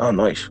style. Oh,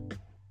 nice.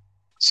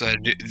 So I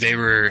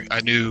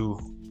knew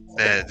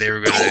that they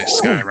were going to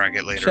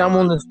skyrocket later. See, I'm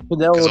on this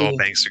because all Fidelity.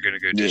 banks are going to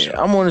go Yeah,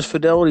 digital. I'm on this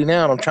Fidelity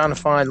now, and I'm trying to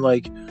find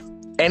like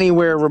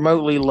anywhere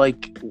remotely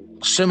like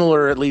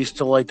similar, at least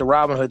to like the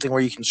Robinhood thing,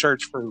 where you can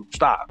search for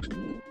stocks.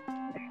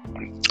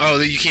 Oh,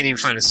 you can't even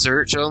find a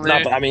search on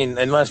there. I mean,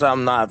 unless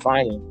I'm not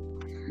finding,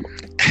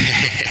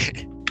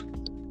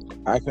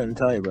 I couldn't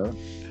tell you, bro.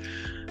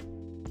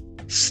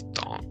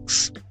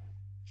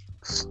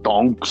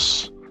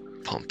 Stonks,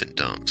 pump and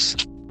dumps.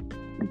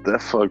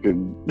 That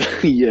fucking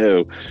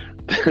yo,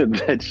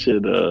 that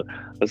shit.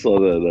 I saw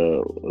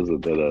that. Was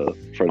it that a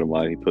friend of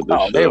mine? He put this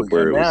Oh, shit there up we go.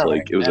 where it was Now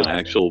like I- it was now an I-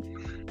 actual.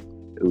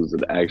 It was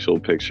an actual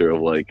picture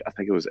of like I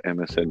think it was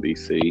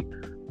MSNBC,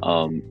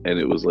 and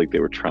it was like they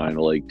were trying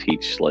to like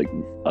teach like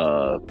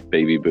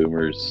baby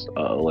boomers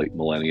like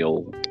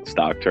millennial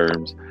stock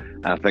terms.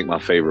 And I think my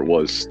favorite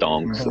was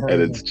stonks,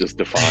 and it's just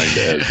defined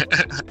as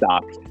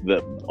stocks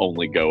that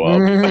only go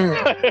up.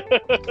 I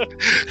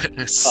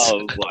was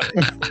like,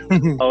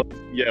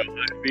 yeah,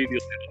 I immediately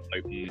was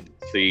like,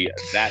 see,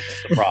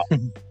 that's the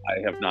problem.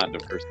 I have not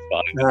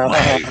diversified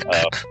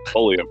my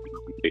portfolio.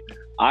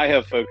 I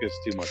have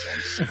focused too much on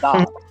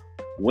stock.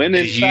 When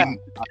in fact,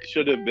 I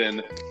should have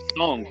been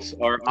stonks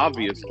are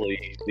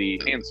obviously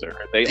the answer.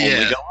 They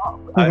only go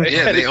up.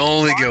 They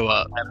only go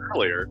up.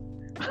 Earlier.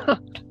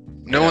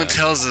 No one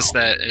tells us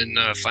that in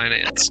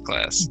finance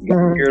class.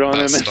 Hear it on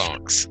About MS.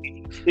 stonks.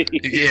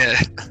 Yeah.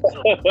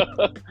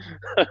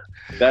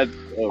 That's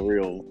a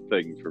real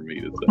thing for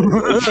me to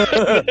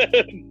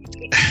say.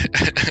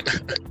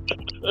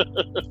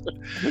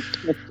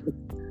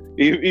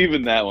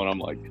 Even that one, I'm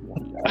like, come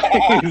on,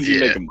 guys. You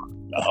make 'em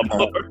job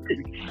hard.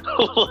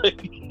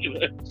 Like, you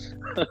know.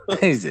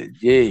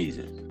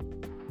 Jesus.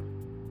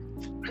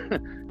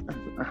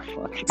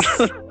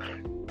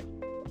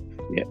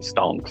 Yeah,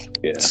 stonks.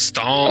 Yeah.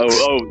 Stonks.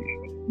 Oh,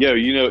 yo,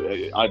 you know,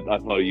 I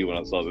thought of you when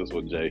I saw this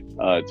one, Jay.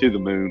 To the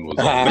Moon was.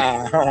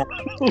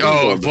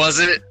 Oh, was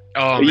it?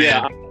 Oh, man.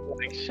 Yeah. I'm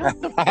like,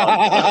 shut the fuck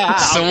up.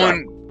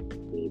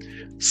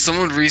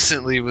 Someone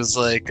recently was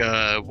like,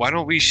 why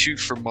don't we shoot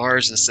for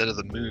Mars instead of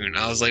the moon?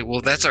 I was like,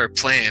 well, that's our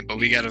plan, but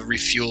we got to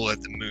refuel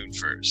at the moon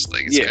first.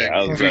 Like, we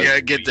got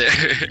to get there.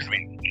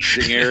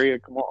 Area,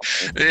 come on.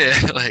 Man.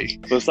 Yeah,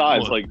 like.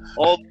 Besides, like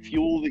all the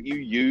fuel that you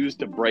use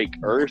to break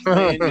Earth,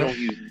 man, you don't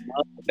use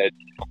nothing that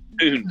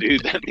moon,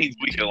 dude. That means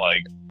we can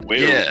like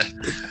wheel. Yeah.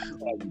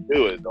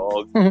 Do it,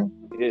 dog.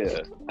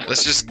 Yeah.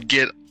 Let's just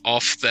get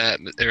off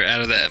that or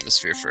out of the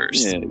atmosphere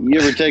first. Yeah.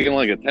 You ever taken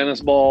like a tennis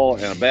ball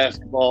and a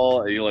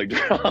basketball and you like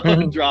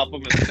drop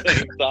them at the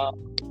same time?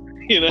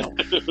 You know,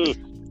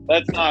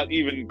 that's not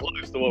even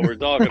close to what we're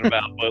talking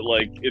about, but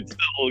like it's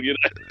still, you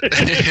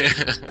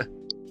know,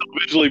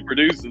 visually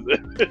produces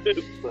it.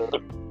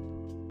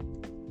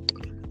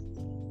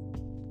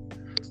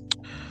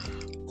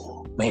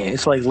 Man,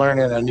 it's like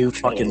learning a new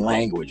fucking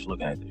language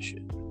looking at this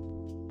shit.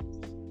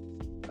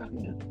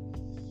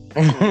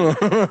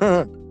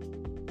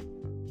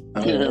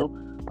 You know,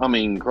 I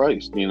mean,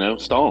 Christ, you know,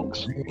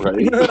 stonks, right?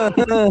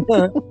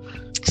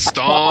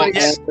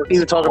 Stonks.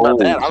 Even talking about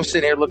that, I'm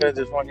sitting here looking at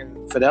this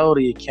fucking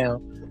Fidelity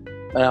account,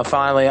 and I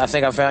found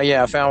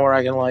where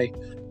I can like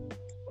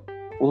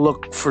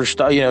look for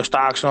stocks and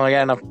all like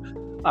that. And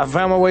I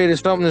found my way to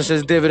something that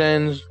says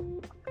dividends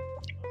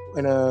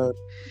in a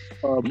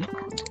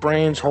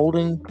Brands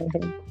Holding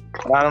company.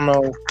 But I don't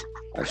know.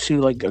 I see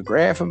like a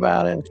graph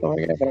about it and stuff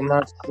like that, but I'm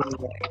not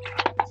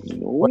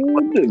seeing what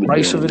the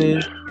price of it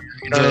is.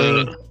 You know what I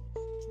mean?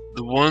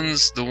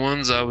 The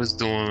ones I was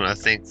doing, I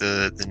think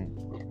the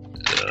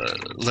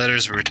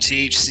letters were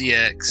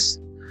THCX.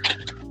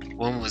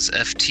 One was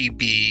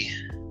FTB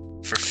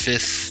for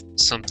fifth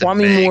something. Well, I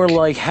mean bank. more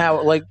like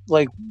how like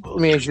let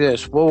me ask you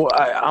this. Well,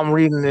 I'm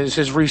reading this.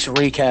 His recent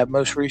recap.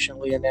 Most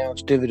recently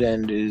announced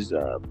dividend is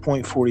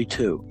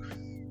 0.42.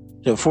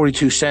 So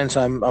 42 cents.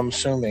 I'm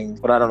assuming,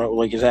 but I don't know.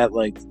 Like, is that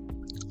like?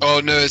 Oh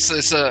no, it's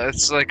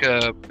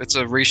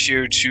a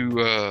ratio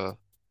to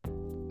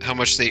how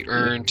much they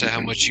earn to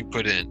how much you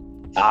put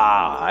in.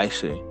 Ah, I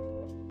see.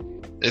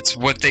 It's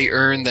what they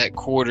earn that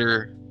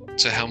quarter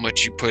to how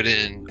much you put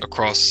in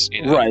across,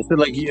 right. So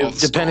like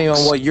depending on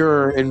what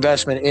your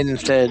investment in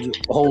said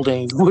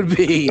holdings would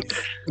be,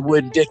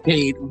 would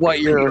dictate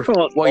what your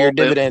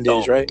dividend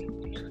is, right?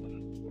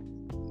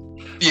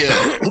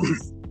 Yeah,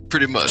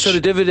 pretty much. So the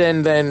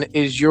dividend then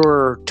is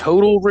your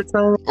total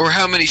return, or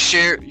how many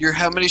shares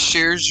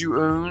you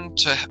own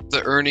to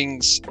the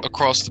earnings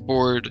across the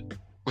board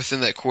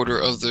within that quarter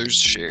of those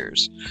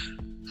shares.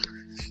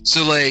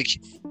 So like,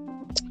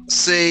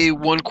 say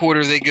one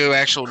quarter they go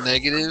actual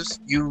negative,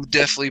 you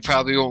definitely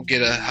probably won't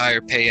get a higher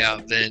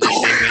payout than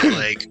if they went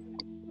like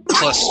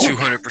plus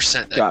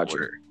 200% that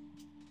quarter.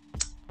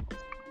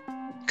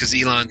 Because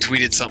Elon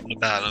tweeted something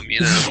about him,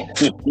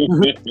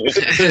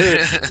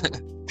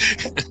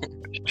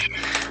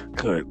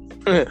 Good.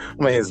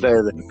 Man,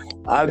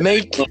 I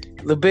make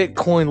the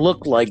Bitcoin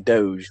look like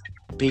Doge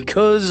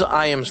because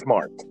I am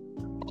smart.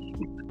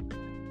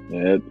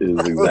 That is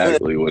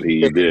exactly what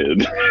he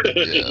did. Yeah.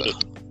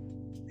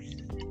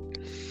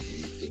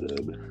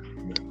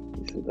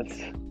 He said,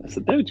 that's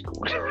a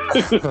Dogecoin.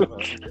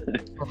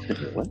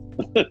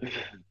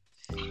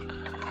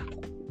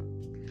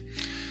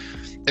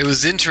 It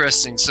was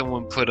interesting.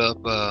 Someone put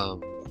up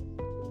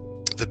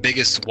the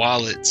biggest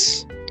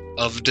wallets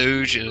of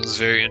Doge, and it was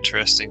very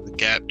interesting, the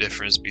gap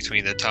difference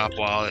between the top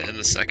wallet and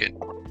the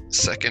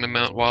second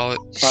amount wallet.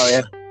 Oh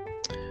yeah.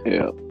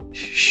 Yeah.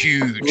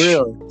 Huge.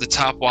 Really? The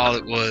top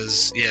wallet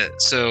was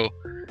so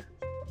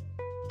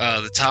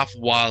the top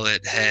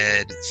wallet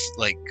had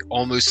like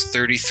almost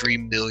 33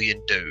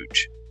 million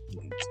Doge.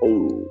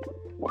 Oh.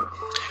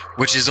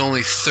 Which is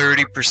only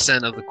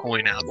 30% of the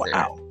coin out there.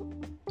 Wow.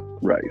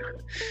 Right.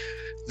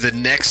 The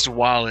next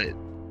wallet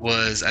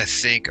was, I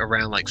think,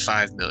 around like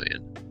 5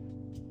 million.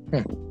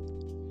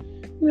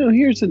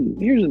 Here's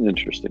an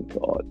interesting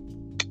thought.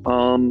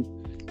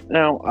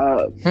 Now,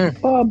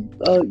 Bob,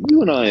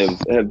 you and I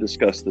have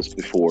discussed this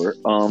before.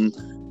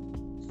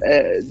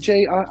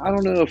 Jay, I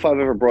don't know if I've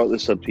ever brought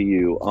this up to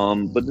you,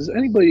 but does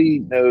anybody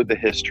know the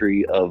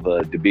history of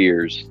De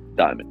Beers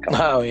Diamond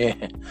Company? Oh yeah.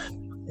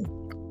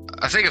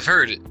 I think I've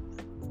heard it.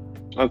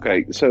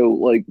 Okay, so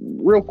like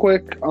real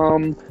quick,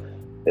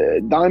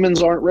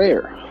 diamonds aren't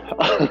rare.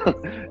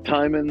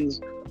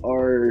 Diamonds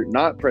are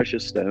not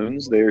precious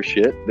stones. They're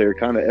shit. They're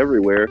kind of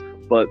everywhere.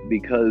 But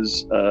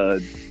because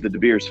the De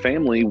Beers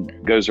family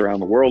goes around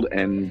the world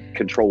and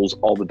controls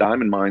all the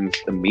diamond mines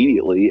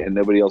immediately, and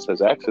nobody else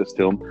has access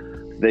to them,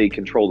 they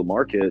control the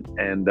market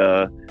and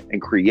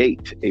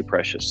create a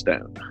precious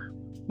stone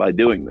by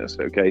doing this.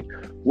 Okay,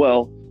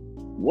 well,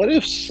 what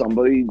if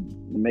somebody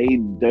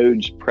made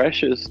Doge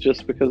precious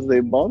just because they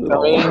bought it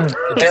all?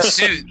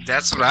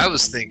 That's what I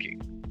was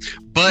thinking.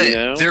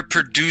 But they're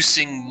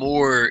producing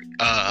more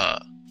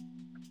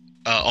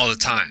all the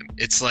time.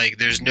 It's like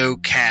there's no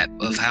cap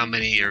of how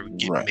many are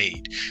getting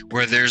made.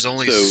 Where there's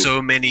only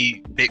so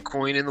many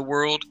Bitcoin in the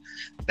world.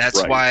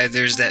 That's why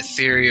there's that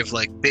theory of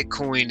like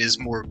Bitcoin is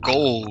more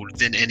gold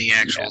than any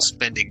actual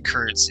spending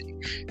currency.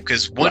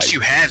 Because once you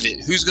have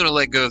it, who's going to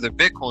let go of their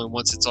Bitcoin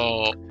once it's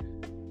all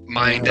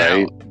mined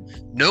out?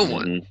 No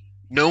one.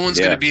 No one's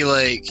going to be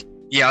like,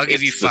 yeah, I'll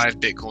give you 5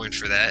 Bitcoin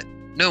for that.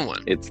 No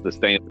one. It's the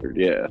standard,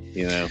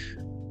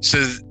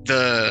 So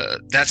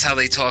that's how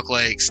they talk.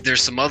 Like,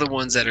 there's some other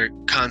ones that are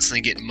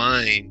constantly getting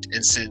mined,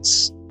 and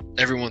since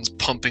everyone's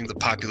pumping the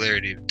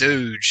popularity of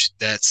Doge,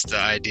 that's the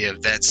idea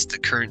of that's the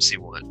currency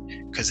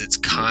one, because it's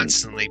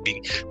constantly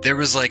being. There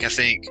was like, I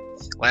think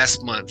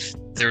last month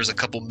there was a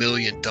couple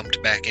million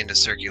dumped back into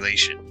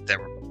circulation that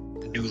were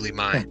newly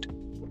mined.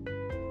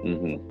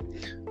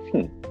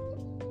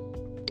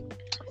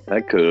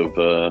 That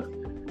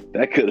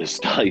could have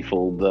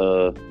stifled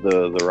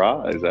the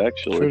rise,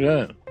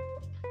 actually.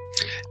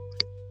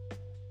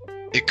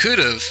 It could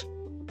have,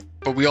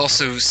 but we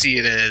also see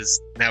it as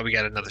now we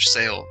got another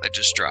sale that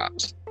just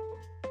dropped.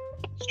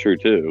 It's true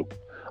too.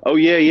 Oh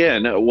yeah.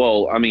 No,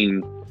 well, I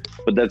mean,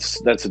 but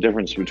that's the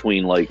difference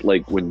between like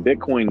when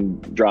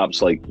Bitcoin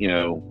drops like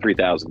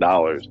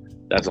 $3,000,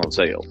 that's on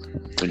sale.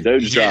 When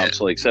Doge drops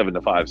like 7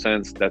 to 5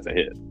 cents, that's a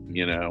hit.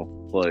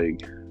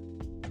 Like.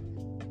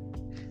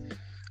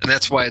 And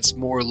that's why it's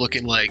more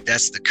looking like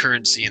that's the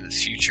currency in the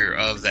future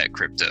of that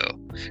crypto,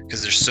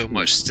 because there's so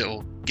much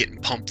still getting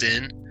pumped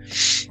in.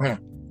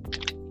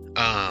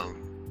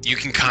 You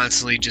can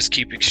constantly just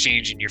keep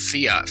exchanging your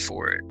fiat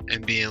for it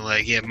and being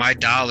like, yeah, my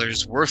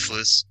dollar's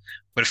worthless,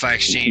 but if I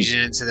exchange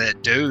it into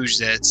that Doge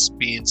that's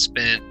being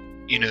spent,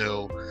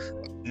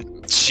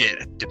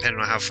 depending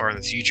on how far in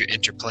the future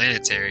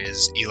interplanetary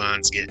is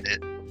Elon's getting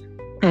it.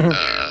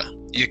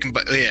 You can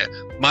buy,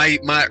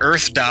 my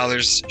Earth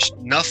dollar's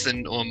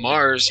nothing on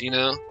Mars,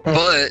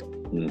 but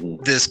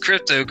this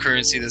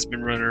cryptocurrency that's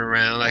been running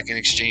around, I can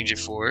exchange it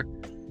for.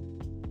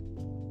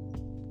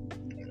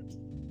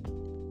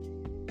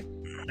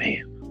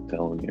 Man, I'm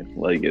telling you,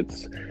 like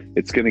it's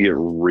gonna get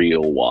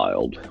real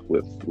wild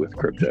with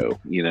crypto,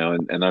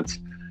 and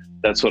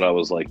that's what I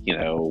was like,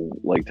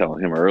 like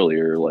telling him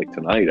earlier, like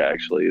tonight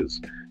actually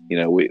is,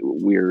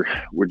 we're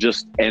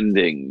just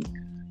ending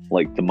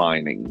like the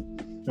mining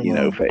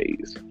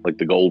phase. Like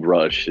the gold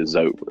rush is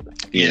over,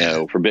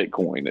 for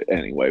Bitcoin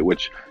anyway,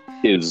 which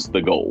is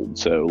the gold.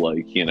 So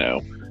like, you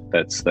know,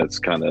 that's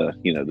kind of,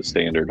 you know, the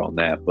standard on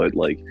that. But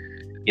like,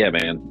 yeah,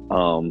 man,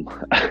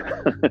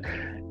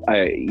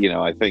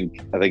 I think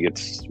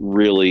it's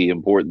really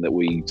important that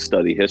we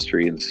study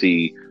history and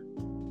see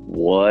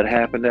what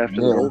happened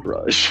after the gold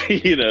rush.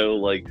 You know,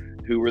 like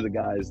who were the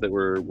guys that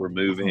were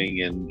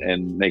moving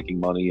and making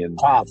money and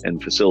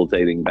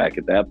facilitating back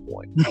at that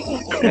point.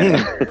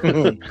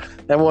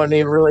 That wasn't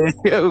even really a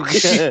joke.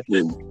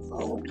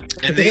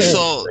 And they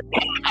thought,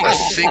 I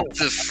think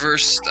the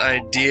first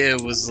idea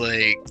was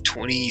like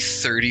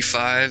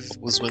 2035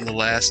 was when the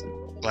last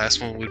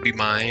one would be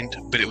mined,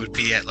 but it would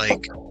be at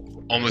like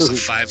almost a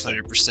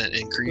 500%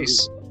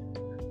 increase.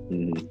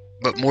 Mm-hmm.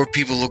 But more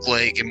people look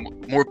like, and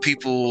more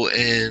people,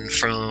 and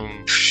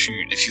from,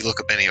 if you look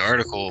up any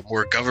article,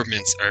 more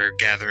governments are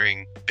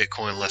gathering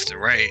Bitcoin left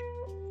and right.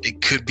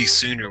 It could be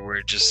sooner where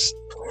it just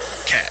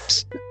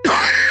caps.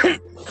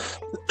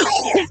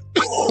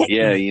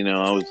 Yeah, you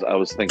know, I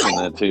was thinking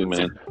that too,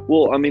 man.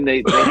 Well, I mean,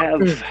 they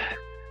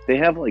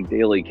have like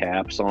daily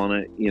caps on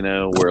it, you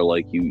know, where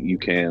like you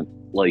can't,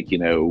 like, you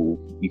know,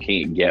 you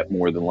can't get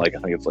more than like, I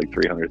think it's like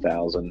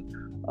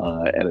 300,000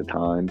 at a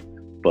time.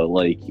 But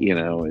like, you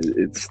know,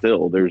 it's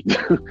still, there's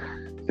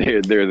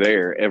they're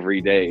there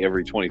every day,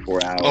 every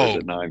 24 hours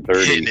at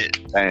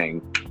 9:30.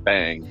 Bang,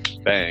 bang,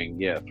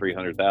 bang. Yeah,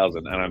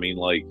 300,000. And I mean,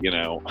 like, you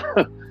know,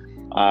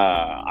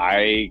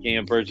 I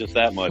can't purchase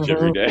that much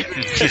every day.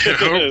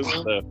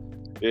 So,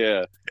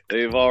 yeah,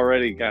 they've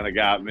already kind of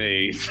got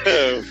me.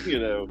 So, you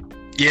know.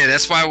 Yeah,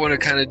 that's why I want to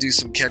kind of do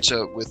some catch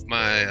up with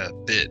my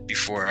bit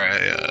before I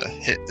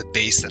hit the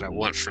base that I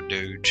want for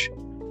Doge.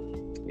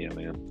 Yeah,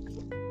 man.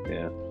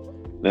 Yeah.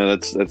 No,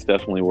 that's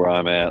definitely where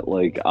I'm at.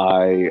 Like,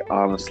 I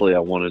honestly, I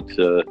wanted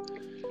to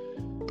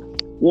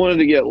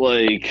get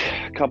like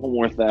a couple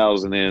more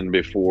thousand in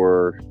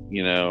before,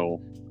 you know,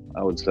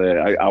 I would say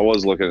I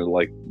was looking at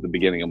like the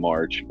beginning of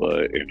March,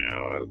 but you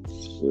know,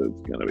 it's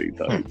gonna be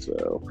tight.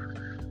 So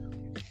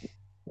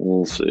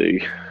we'll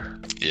see.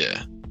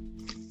 Yeah.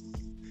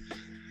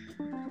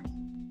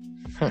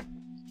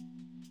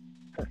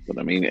 But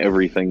I mean,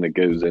 everything that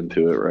goes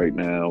into it right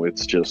now,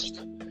 it's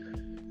just,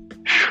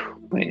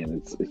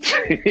 man,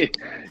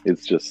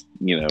 it's just,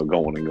 you know,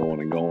 going and going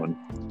and going.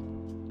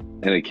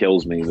 And it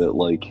kills me that,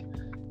 like,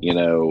 you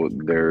know,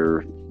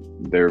 there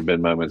have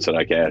been moments that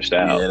I cashed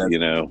out, you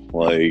know,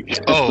 like.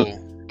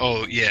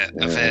 Oh yeah.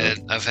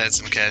 I've had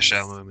some cash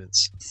out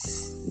moments.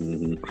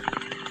 Mm-hmm.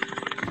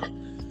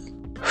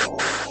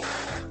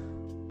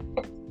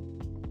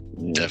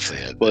 Yeah.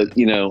 Definitely had. But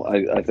you know,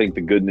 I think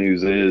the good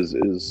news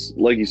is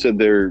like you said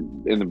there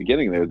in the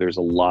beginning there's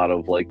a lot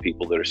of like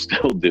people that are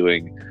still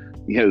doing,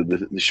 you know,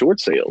 the short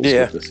sales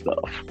with this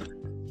stuff,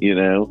 you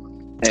know,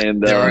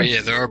 and there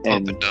are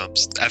pump and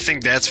dumps. I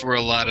think that's where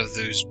a lot of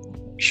those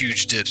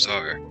huge dips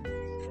are.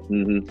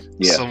 Mm-hmm.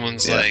 Yeah,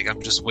 someone's like,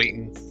 I'm just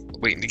waiting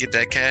to get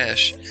that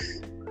cash.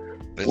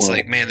 But it's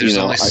like, man, there's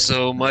only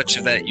so much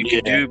of that you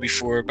can do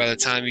before by the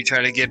time you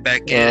try to get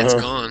back in, it's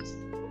gone.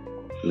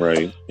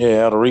 Right.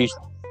 Yeah, out of reach.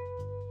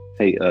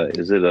 Hey,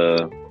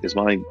 is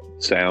my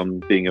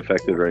sound being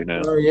affected right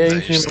now? Oh yeah,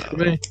 you seem to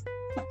me.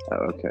 Oh,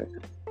 okay.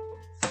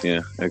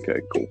 Yeah.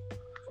 Okay. Cool.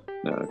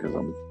 No, because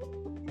I'm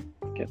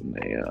getting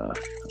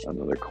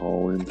another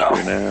call in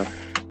here now.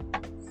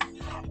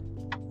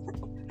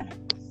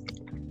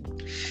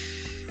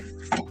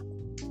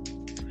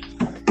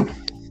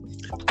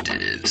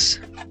 Divs.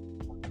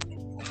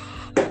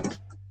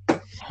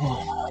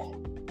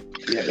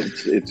 Yeah,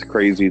 it's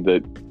crazy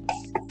that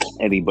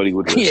anybody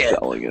would risk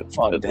selling it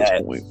at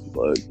this point,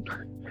 but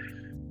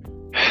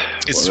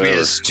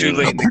it's too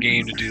late in the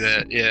game to do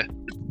that. Yeah,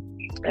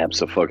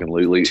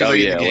 absolutely. Oh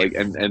yeah, like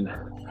and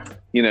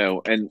you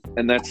know, and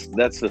that's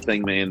the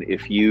thing, man.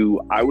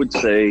 I would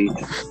say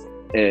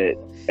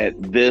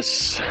at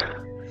this,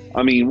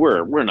 I mean,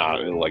 we're not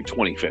in like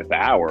 25th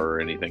hour or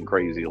anything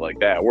crazy like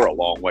that. We're a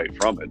long way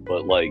from it,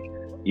 but like,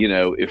 you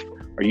know,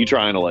 are you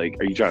trying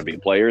to be a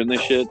player in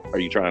this shit? Are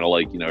you trying to,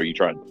 like, you know, are you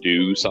trying to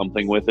do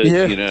something with it?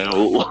 Yeah. You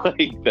know,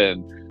 like,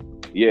 then,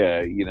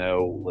 yeah, you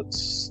know,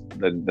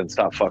 then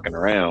stop fucking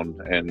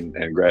around and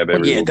grab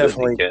every little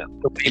definitely. bit you can.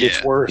 Repeat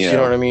its worth. You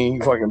know what I mean?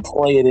 You fucking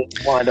play it and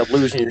wind up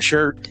losing your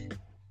shirt.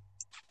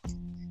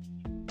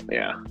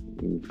 Yeah,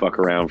 you fuck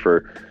around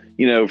for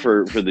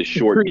the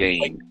short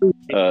gain,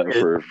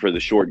 for the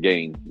short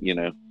gain, you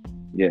know,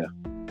 yeah,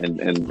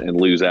 and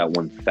lose out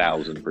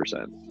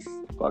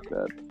 1,000%. Fuck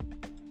that.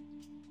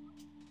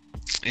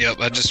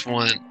 Yep, I just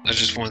want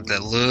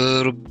that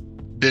little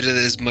bit of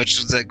as much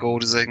of that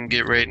gold as I can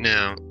get right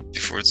now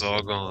before it's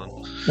all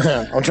gone.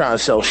 I'm trying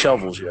to sell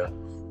shovels, Yeah.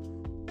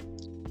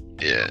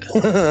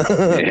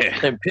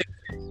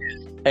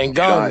 and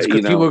guns,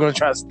 because people are going to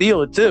try to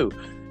steal it too.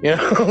 You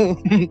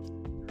know.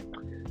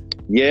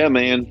 Yeah,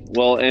 man.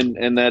 Well,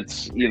 and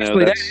that's, you know,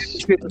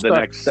 that's the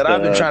next that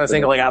I've been trying to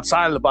think of, like,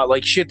 outside of about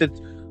like shit that,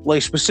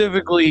 like,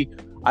 specifically.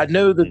 I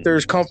know that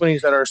there's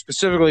companies that are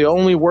specifically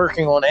only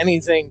working on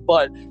anything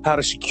but how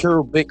to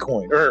secure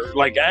Bitcoin, or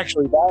like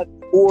actually that,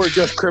 or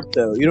just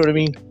crypto. You know what I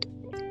mean?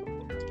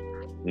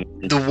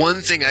 the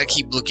one thing I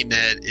keep looking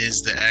at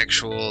is the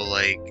actual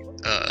like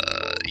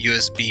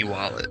USB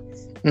wallet.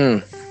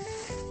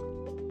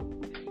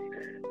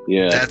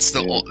 Yeah, That's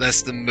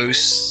the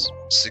most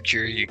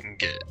secure you can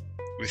get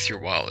with your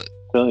wallet.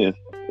 I tell you,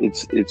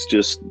 it's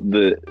just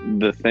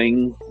the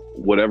thing.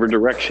 Whatever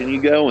direction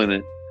you go in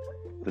it,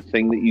 the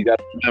thing that you got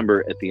to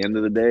remember at the end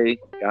of the day,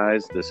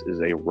 guys, this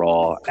is a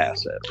raw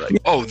asset, right?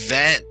 Oh,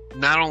 that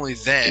not only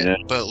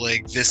that, but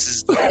like this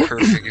is the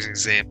perfect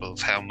example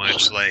of how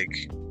much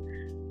like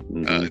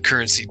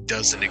currency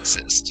doesn't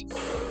exist.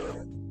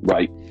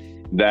 Right.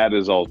 That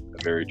is also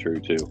very true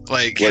too.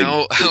 Like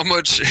how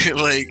much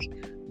like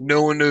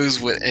no one knows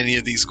what any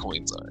of these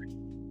coins are.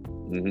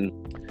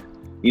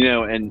 You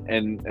know, and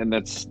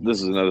this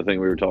is another thing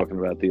we were talking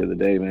about the other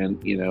day, man.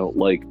 You know,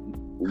 like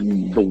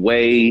the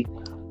way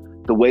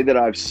that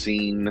I've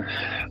seen,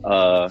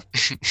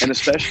 and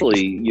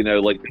especially, you know,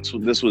 like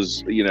this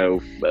was, you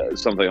know,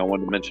 something I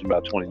wanted to mention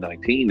about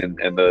 2019 and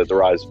the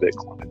rise of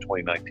Bitcoin in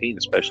 2019,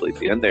 especially at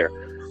the end there.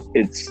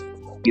 It's,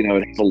 you know,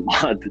 it has a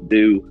lot to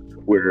do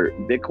where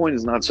Bitcoin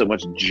is not so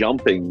much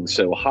jumping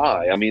so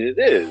high. I mean, it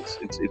is.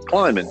 It's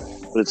climbing,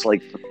 but it's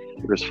like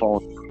it's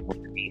falling.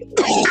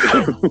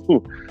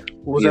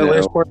 Was that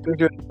last part?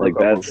 Like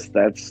that's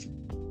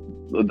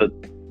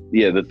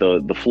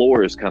the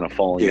floor is kind of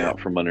falling out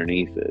from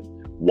underneath it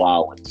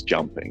while it's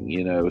jumping,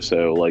 you know.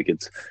 So like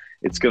it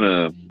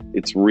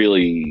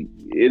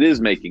is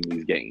making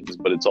these gains,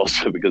 but it's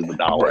also because the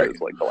dollar is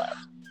like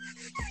collapsed.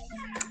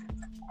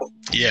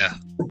 Yeah,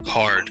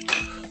 hard.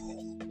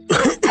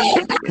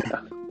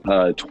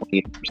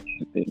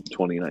 28% in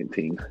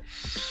 2019.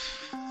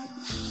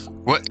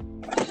 What?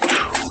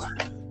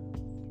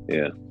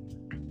 Yeah.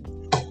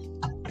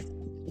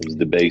 It was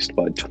debased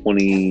by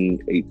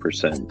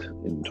 28%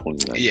 in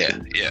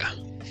 2019. Yeah.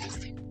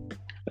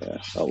 Yeah,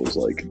 I was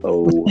like,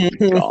 oh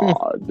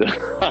God.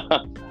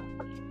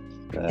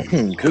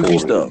 Kooky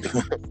stuff.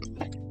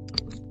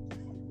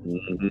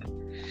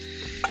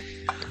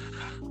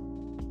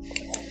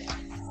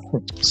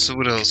 So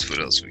what else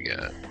we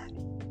got?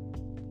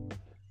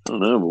 I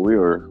don't know, but we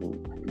were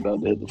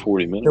about to hit the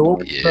 40-minute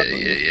mark. Yeah.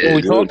 Well,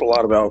 we talked a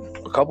lot about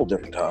a couple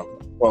different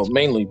topics. Well,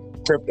 mainly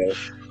crypto.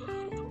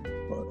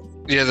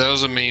 Yeah, that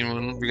was a main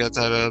one. We got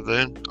that out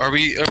there. Are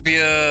we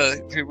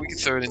here, we can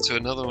throw it into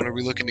another one. Are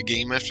we looking to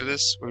game after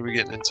this? What are we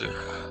getting into?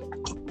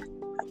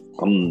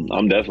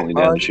 I'm definitely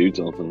down to shoot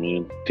something,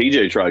 man.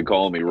 TJ tried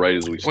calling me right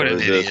as we started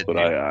this, but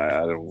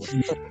I don't.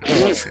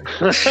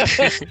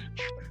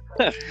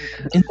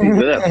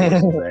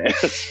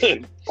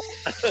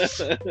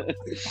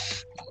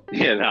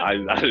 Yeah, no, I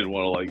didn't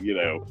want to, like, you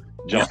know,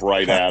 jump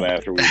right out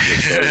after we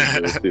just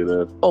started this, you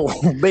know.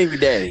 Oh, baby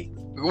daddy.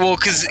 Well,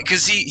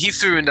 because he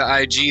threw into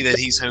IG that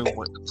he's home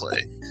wanting to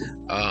play.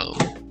 Oh,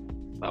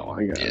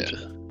 I got you.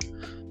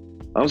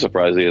 I'm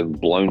surprised he hasn't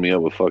blown me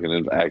up with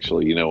fucking.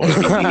 Actually, you know what?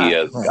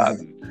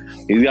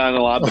 He's gotten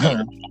a lot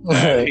better.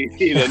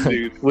 He doesn't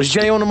do. Was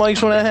Jay on the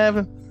mics when that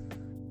happened?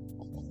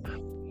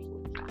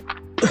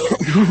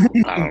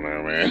 I don't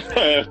know, man.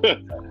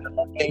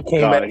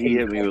 He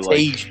hit me with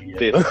like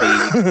 50.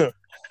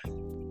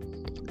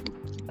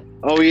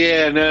 Oh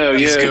yeah, no,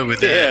 He's good with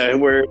that.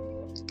 We're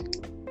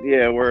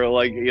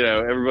like, you know,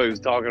 everybody was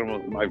talking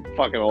about my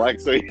fucking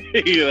Alexa.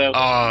 You know,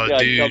 oh,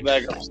 dude. Come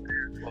back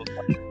upstairs.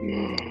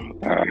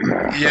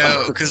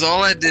 Yeah, because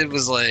all I did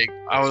was like,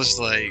 I was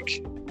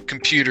like,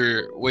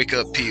 computer, wake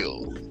up,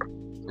 Peel,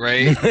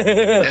 right?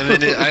 And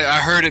then I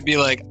heard it be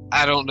like,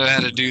 I don't know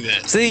how to do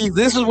that. See,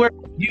 this is where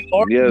you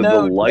already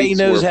know he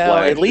knows how,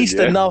 flashing, at least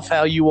enough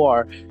how you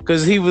are,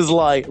 because he was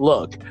like,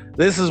 look,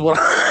 this is what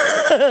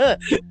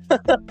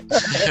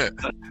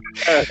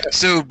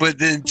So, but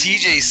then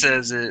TJ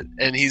says it,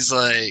 and he's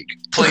like,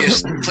 play a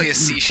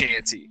sea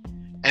shanty.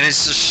 And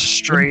it's just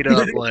straight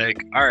up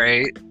like, all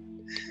right,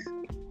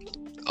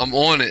 I'm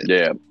on it.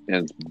 Yeah,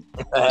 and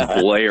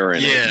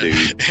blaring it,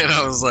 dude. And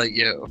I was like,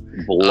 yo.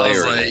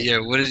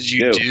 What did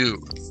you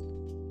do?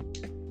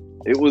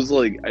 It was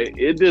like,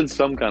 it did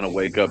some kind of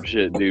wake up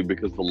shit, dude,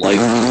 because the lights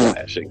were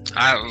flashing.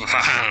 I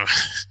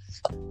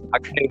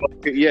can't.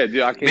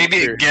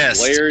 Maybe a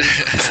guest. Dude,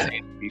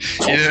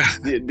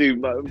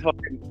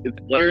 it's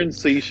blaring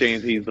sea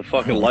shanties. The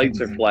fucking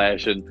lights are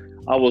flashing.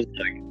 I was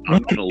like,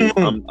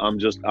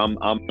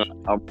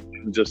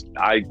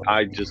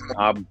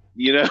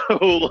 you know,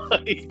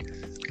 like.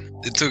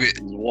 It took it.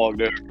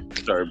 Walked over,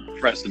 started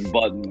pressing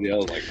buttons. I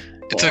was like,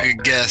 it took a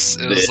guess.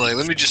 It was like,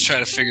 let me just try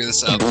to figure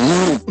this out.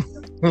 How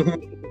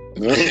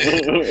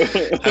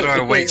do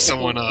I wake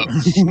someone up?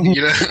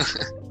 You know.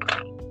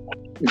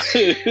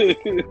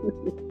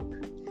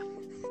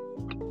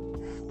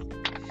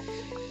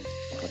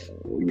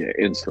 Yeah,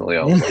 instantly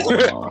I was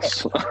like,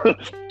 boss.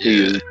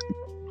 He's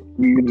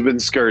been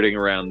skirting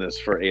around this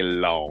for a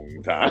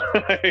long time.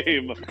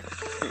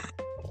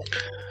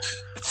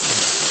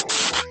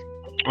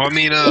 Well, I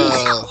mean,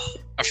 I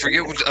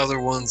forget which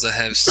other ones I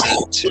have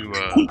set to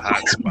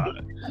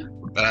hotspot,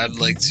 but I'd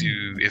like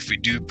to, if we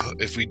do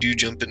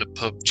jump into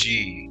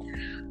PUBG,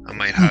 I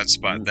might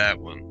hotspot that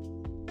one.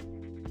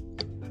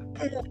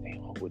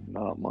 would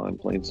not mind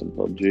playing some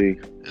PUBG.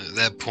 At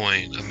that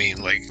point, I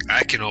mean, like,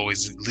 I can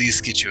always at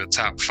least get you a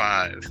top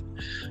 5.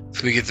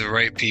 If we get the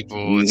right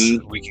people,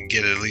 we can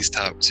get at least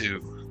top 2.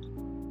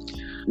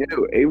 You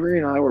know, Avery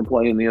and I were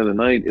playing the other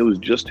night. It was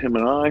just him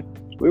and I.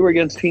 We were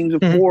against teams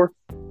of 4.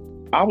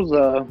 I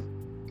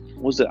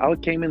I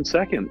came in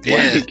second.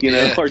 Yeah, like, you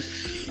know, yeah.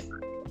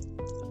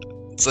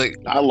 It's like,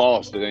 I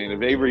lost it. And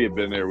if Avery had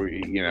been there,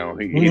 he'd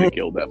have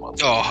killed that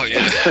motherfucker. oh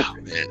yeah,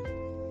 man.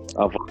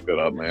 I fucked it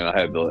up, man.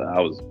 I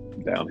was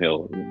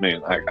downhill,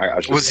 man.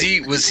 I Was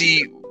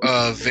he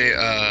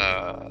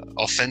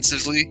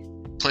offensively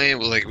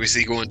playing? Like, was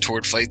he going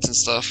toward fights and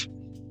stuff?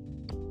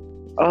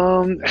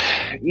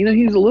 You know,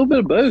 he's a little bit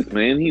of both,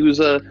 man. He was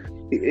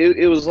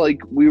it was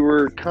like we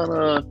were kind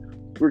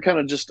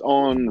of just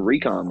on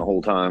recon the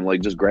whole time,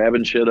 like just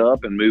grabbing shit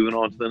up and moving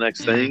on to the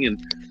next thing. And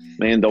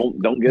man, don't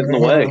get in the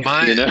way.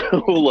 You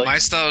know, like, my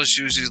style is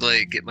usually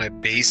like get my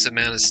base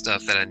amount of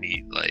stuff that I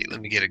need. Like, let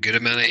me get a good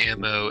amount of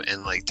ammo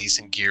and like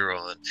decent gear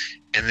on,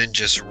 and then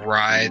just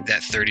ride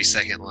that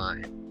 30-second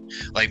line.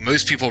 Like,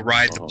 most people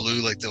ride the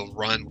blue, like they'll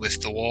run with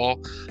the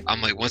wall.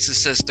 I'm like, once it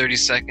says 30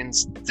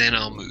 seconds, then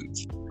I'll move.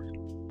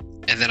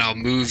 And then I'll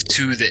move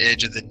to the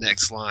edge of the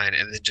next line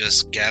and then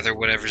just gather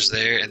whatever's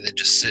there and then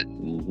just sit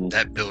in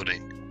that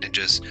building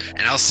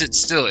and I'll sit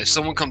still. If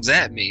someone comes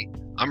at me,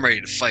 I'm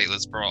ready to fight.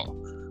 Let's brawl.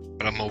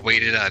 But I'm gonna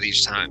wait it out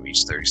each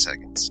 30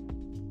 seconds.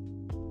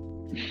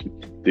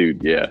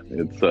 Dude, yeah,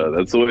 it's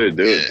that's the way to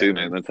do it too,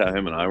 man. That's how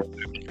him and I were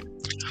doing.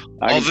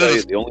 I can tell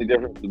you the only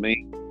difference with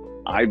me,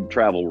 I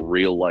travel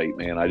real light,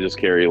 man. I just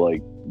carry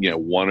like, you know,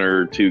 1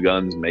 or 2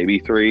 guns, maybe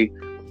 3.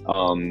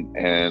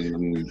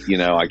 And you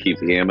know, I keep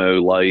the ammo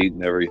light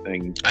and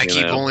everything. I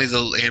keep only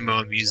the ammo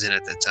I'm using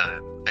at the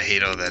time. I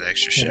hate all that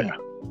extra shit. Yeah.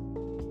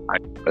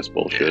 That's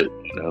bullshit.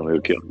 You know,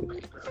 it'll kill me.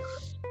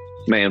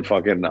 Man,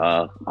 fucking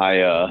I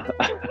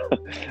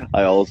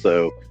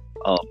also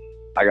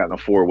I got in a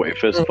 4-way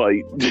fist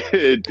fight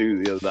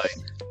the other night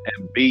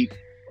and beat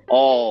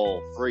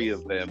all 3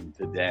 of them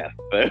to death.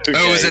 Okay?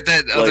 Oh, was it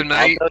that other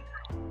night?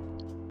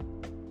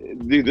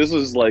 Dude, this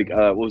was like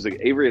what was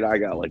it? Avery and I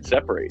got like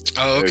separated.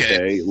 Oh,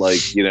 okay.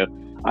 Like, you know,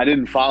 I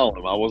didn't follow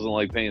him. I wasn't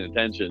like paying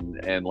attention,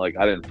 and like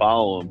I didn't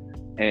follow him,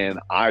 and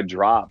I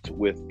dropped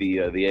with the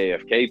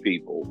AFK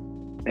people,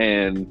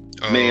 and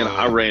man,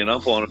 I ran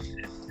up on him.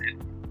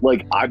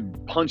 Like, I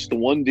punched the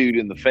one dude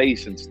in the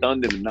face and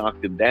stunned him and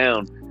knocked him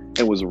down,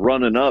 and was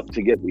running up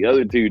to get the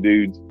other 2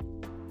 dudes,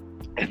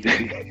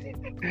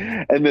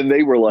 and then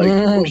they were like,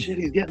 "Oh shit,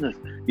 he's getting us,"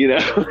 you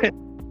know.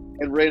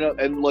 And ran up,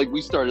 and like we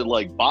started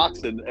like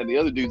boxing, and the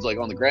other dude's like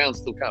on the ground,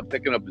 still kind of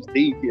picking up his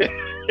teeth.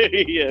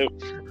 Yeah,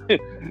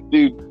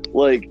 dude.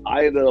 Like,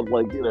 I ended up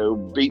like, you know,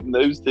 beating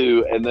those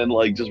 2, and then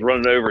like just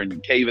running over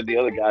and caving the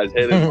other guy's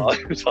head in while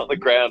he was on the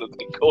ground, and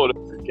then going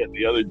over and getting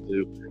the other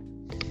 2.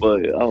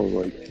 But I was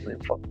like,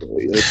 man, fuck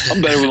that.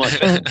 I'm better with my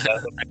fence.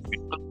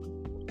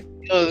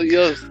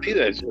 You see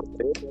that shit,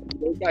 man?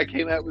 The guy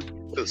came out with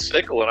a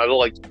sickle, and I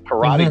like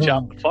karate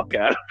chop the fuck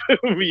out of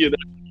him. You know.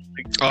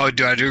 Oh, I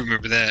do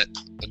remember that.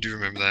 I do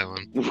remember that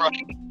one.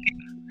 Right.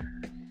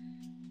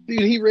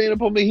 Dude, he ran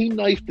up on me. He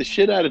knifed the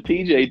shit out of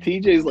TJ.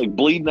 TJ's like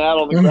bleeding out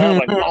on the ground,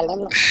 like.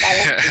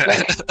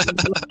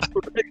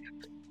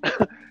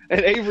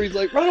 And Avery's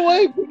like, "Run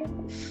away!"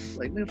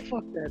 Like, man,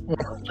 fuck that.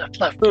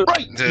 Left,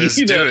 right. Let's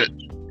do it.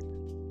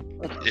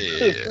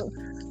 Yeah.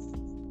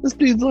 This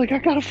dude's like, I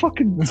got a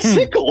fucking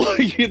sickle.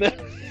 You know,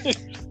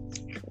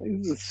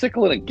 he's a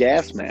sickle and a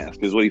gas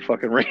mask is what he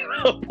fucking ran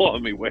up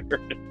on me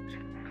wearing.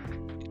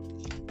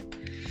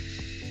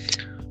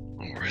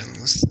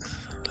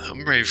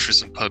 I'm ready for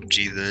some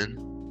PUBG then.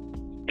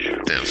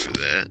 Down for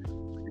that.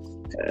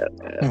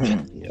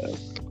 Yeah.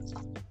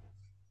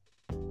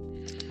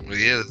 Well,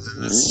 yeah.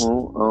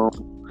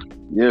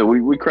 Yeah,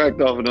 we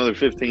cracked off another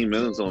 15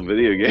 minutes on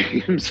video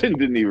games and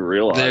didn't even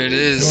realize. There it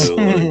is. So,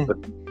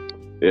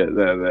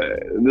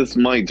 this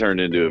might turn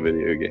into a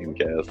video game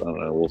cast. I don't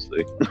know. We'll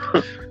see.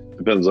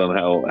 Depends on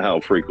how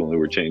frequently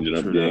we're changing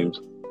up games.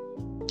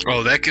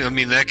 Oh, that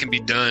can be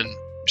done.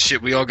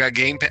 Shit, we all got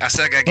Game Pass. I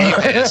said I got Game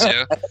Pass,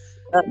 yo.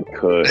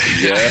 Could,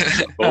 yeah.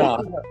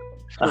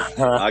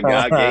 I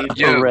got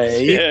Game Pass.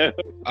 Yeah.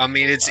 I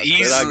mean,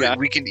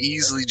 we can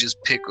easily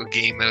just pick a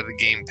game out of the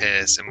Game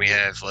Pass, and we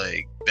have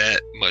like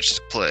that much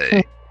to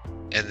play,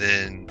 and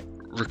then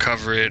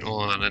recover it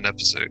on an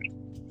episode.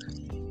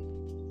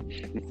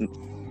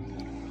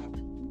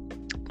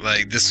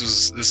 Like, this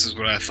is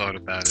what I thought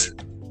about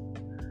it.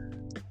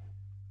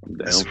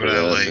 This is what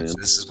I liked. Man.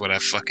 This is what I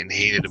fucking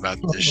hated about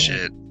this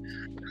shit.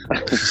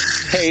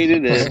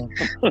 Hated it.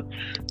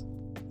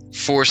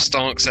 4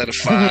 stonks out of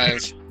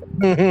 5.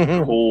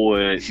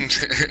 Boy.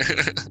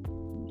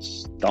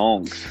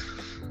 Stonks.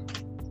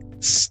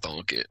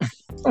 Stonk it.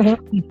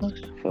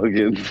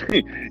 Fucking,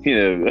 you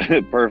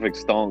know, perfect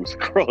stonks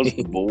across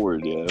the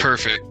board, yeah.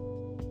 Perfect.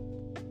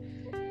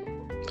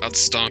 I'd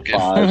stonk it.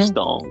 5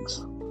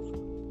 stonks.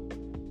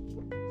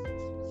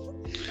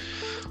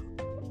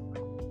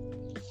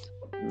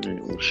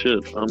 Right, well,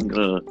 shit, I'm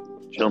gonna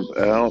jump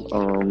out.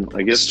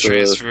 I guess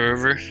transfer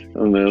over. I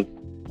don't know.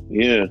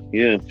 Yeah,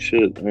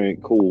 shit. All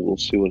right, cool. We'll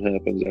see what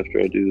happens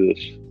after I do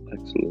this.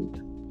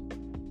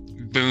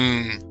 Excellent.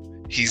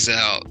 Boom. He's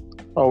out.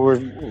 Oh, we're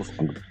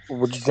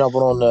just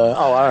jumping on the.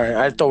 Oh, all right.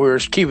 I thought we were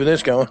keeping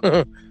this going.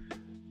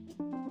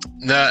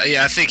 No,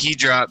 yeah, I think he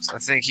dropped. I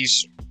think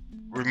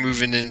we're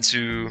moving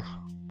into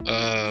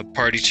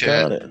party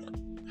chat. Got it.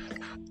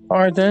 All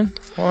right then.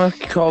 Well, I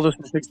can call this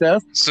a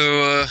success.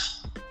 So,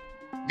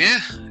 yeah.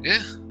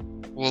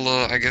 Well,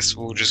 I guess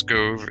we'll just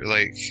go over,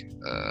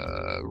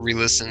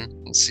 re-listen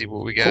and see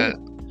what we got.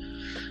 Cool.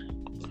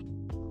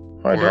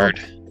 All right, Word.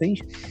 dog.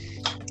 See?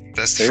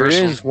 That's the There first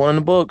it one. is. One in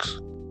the books.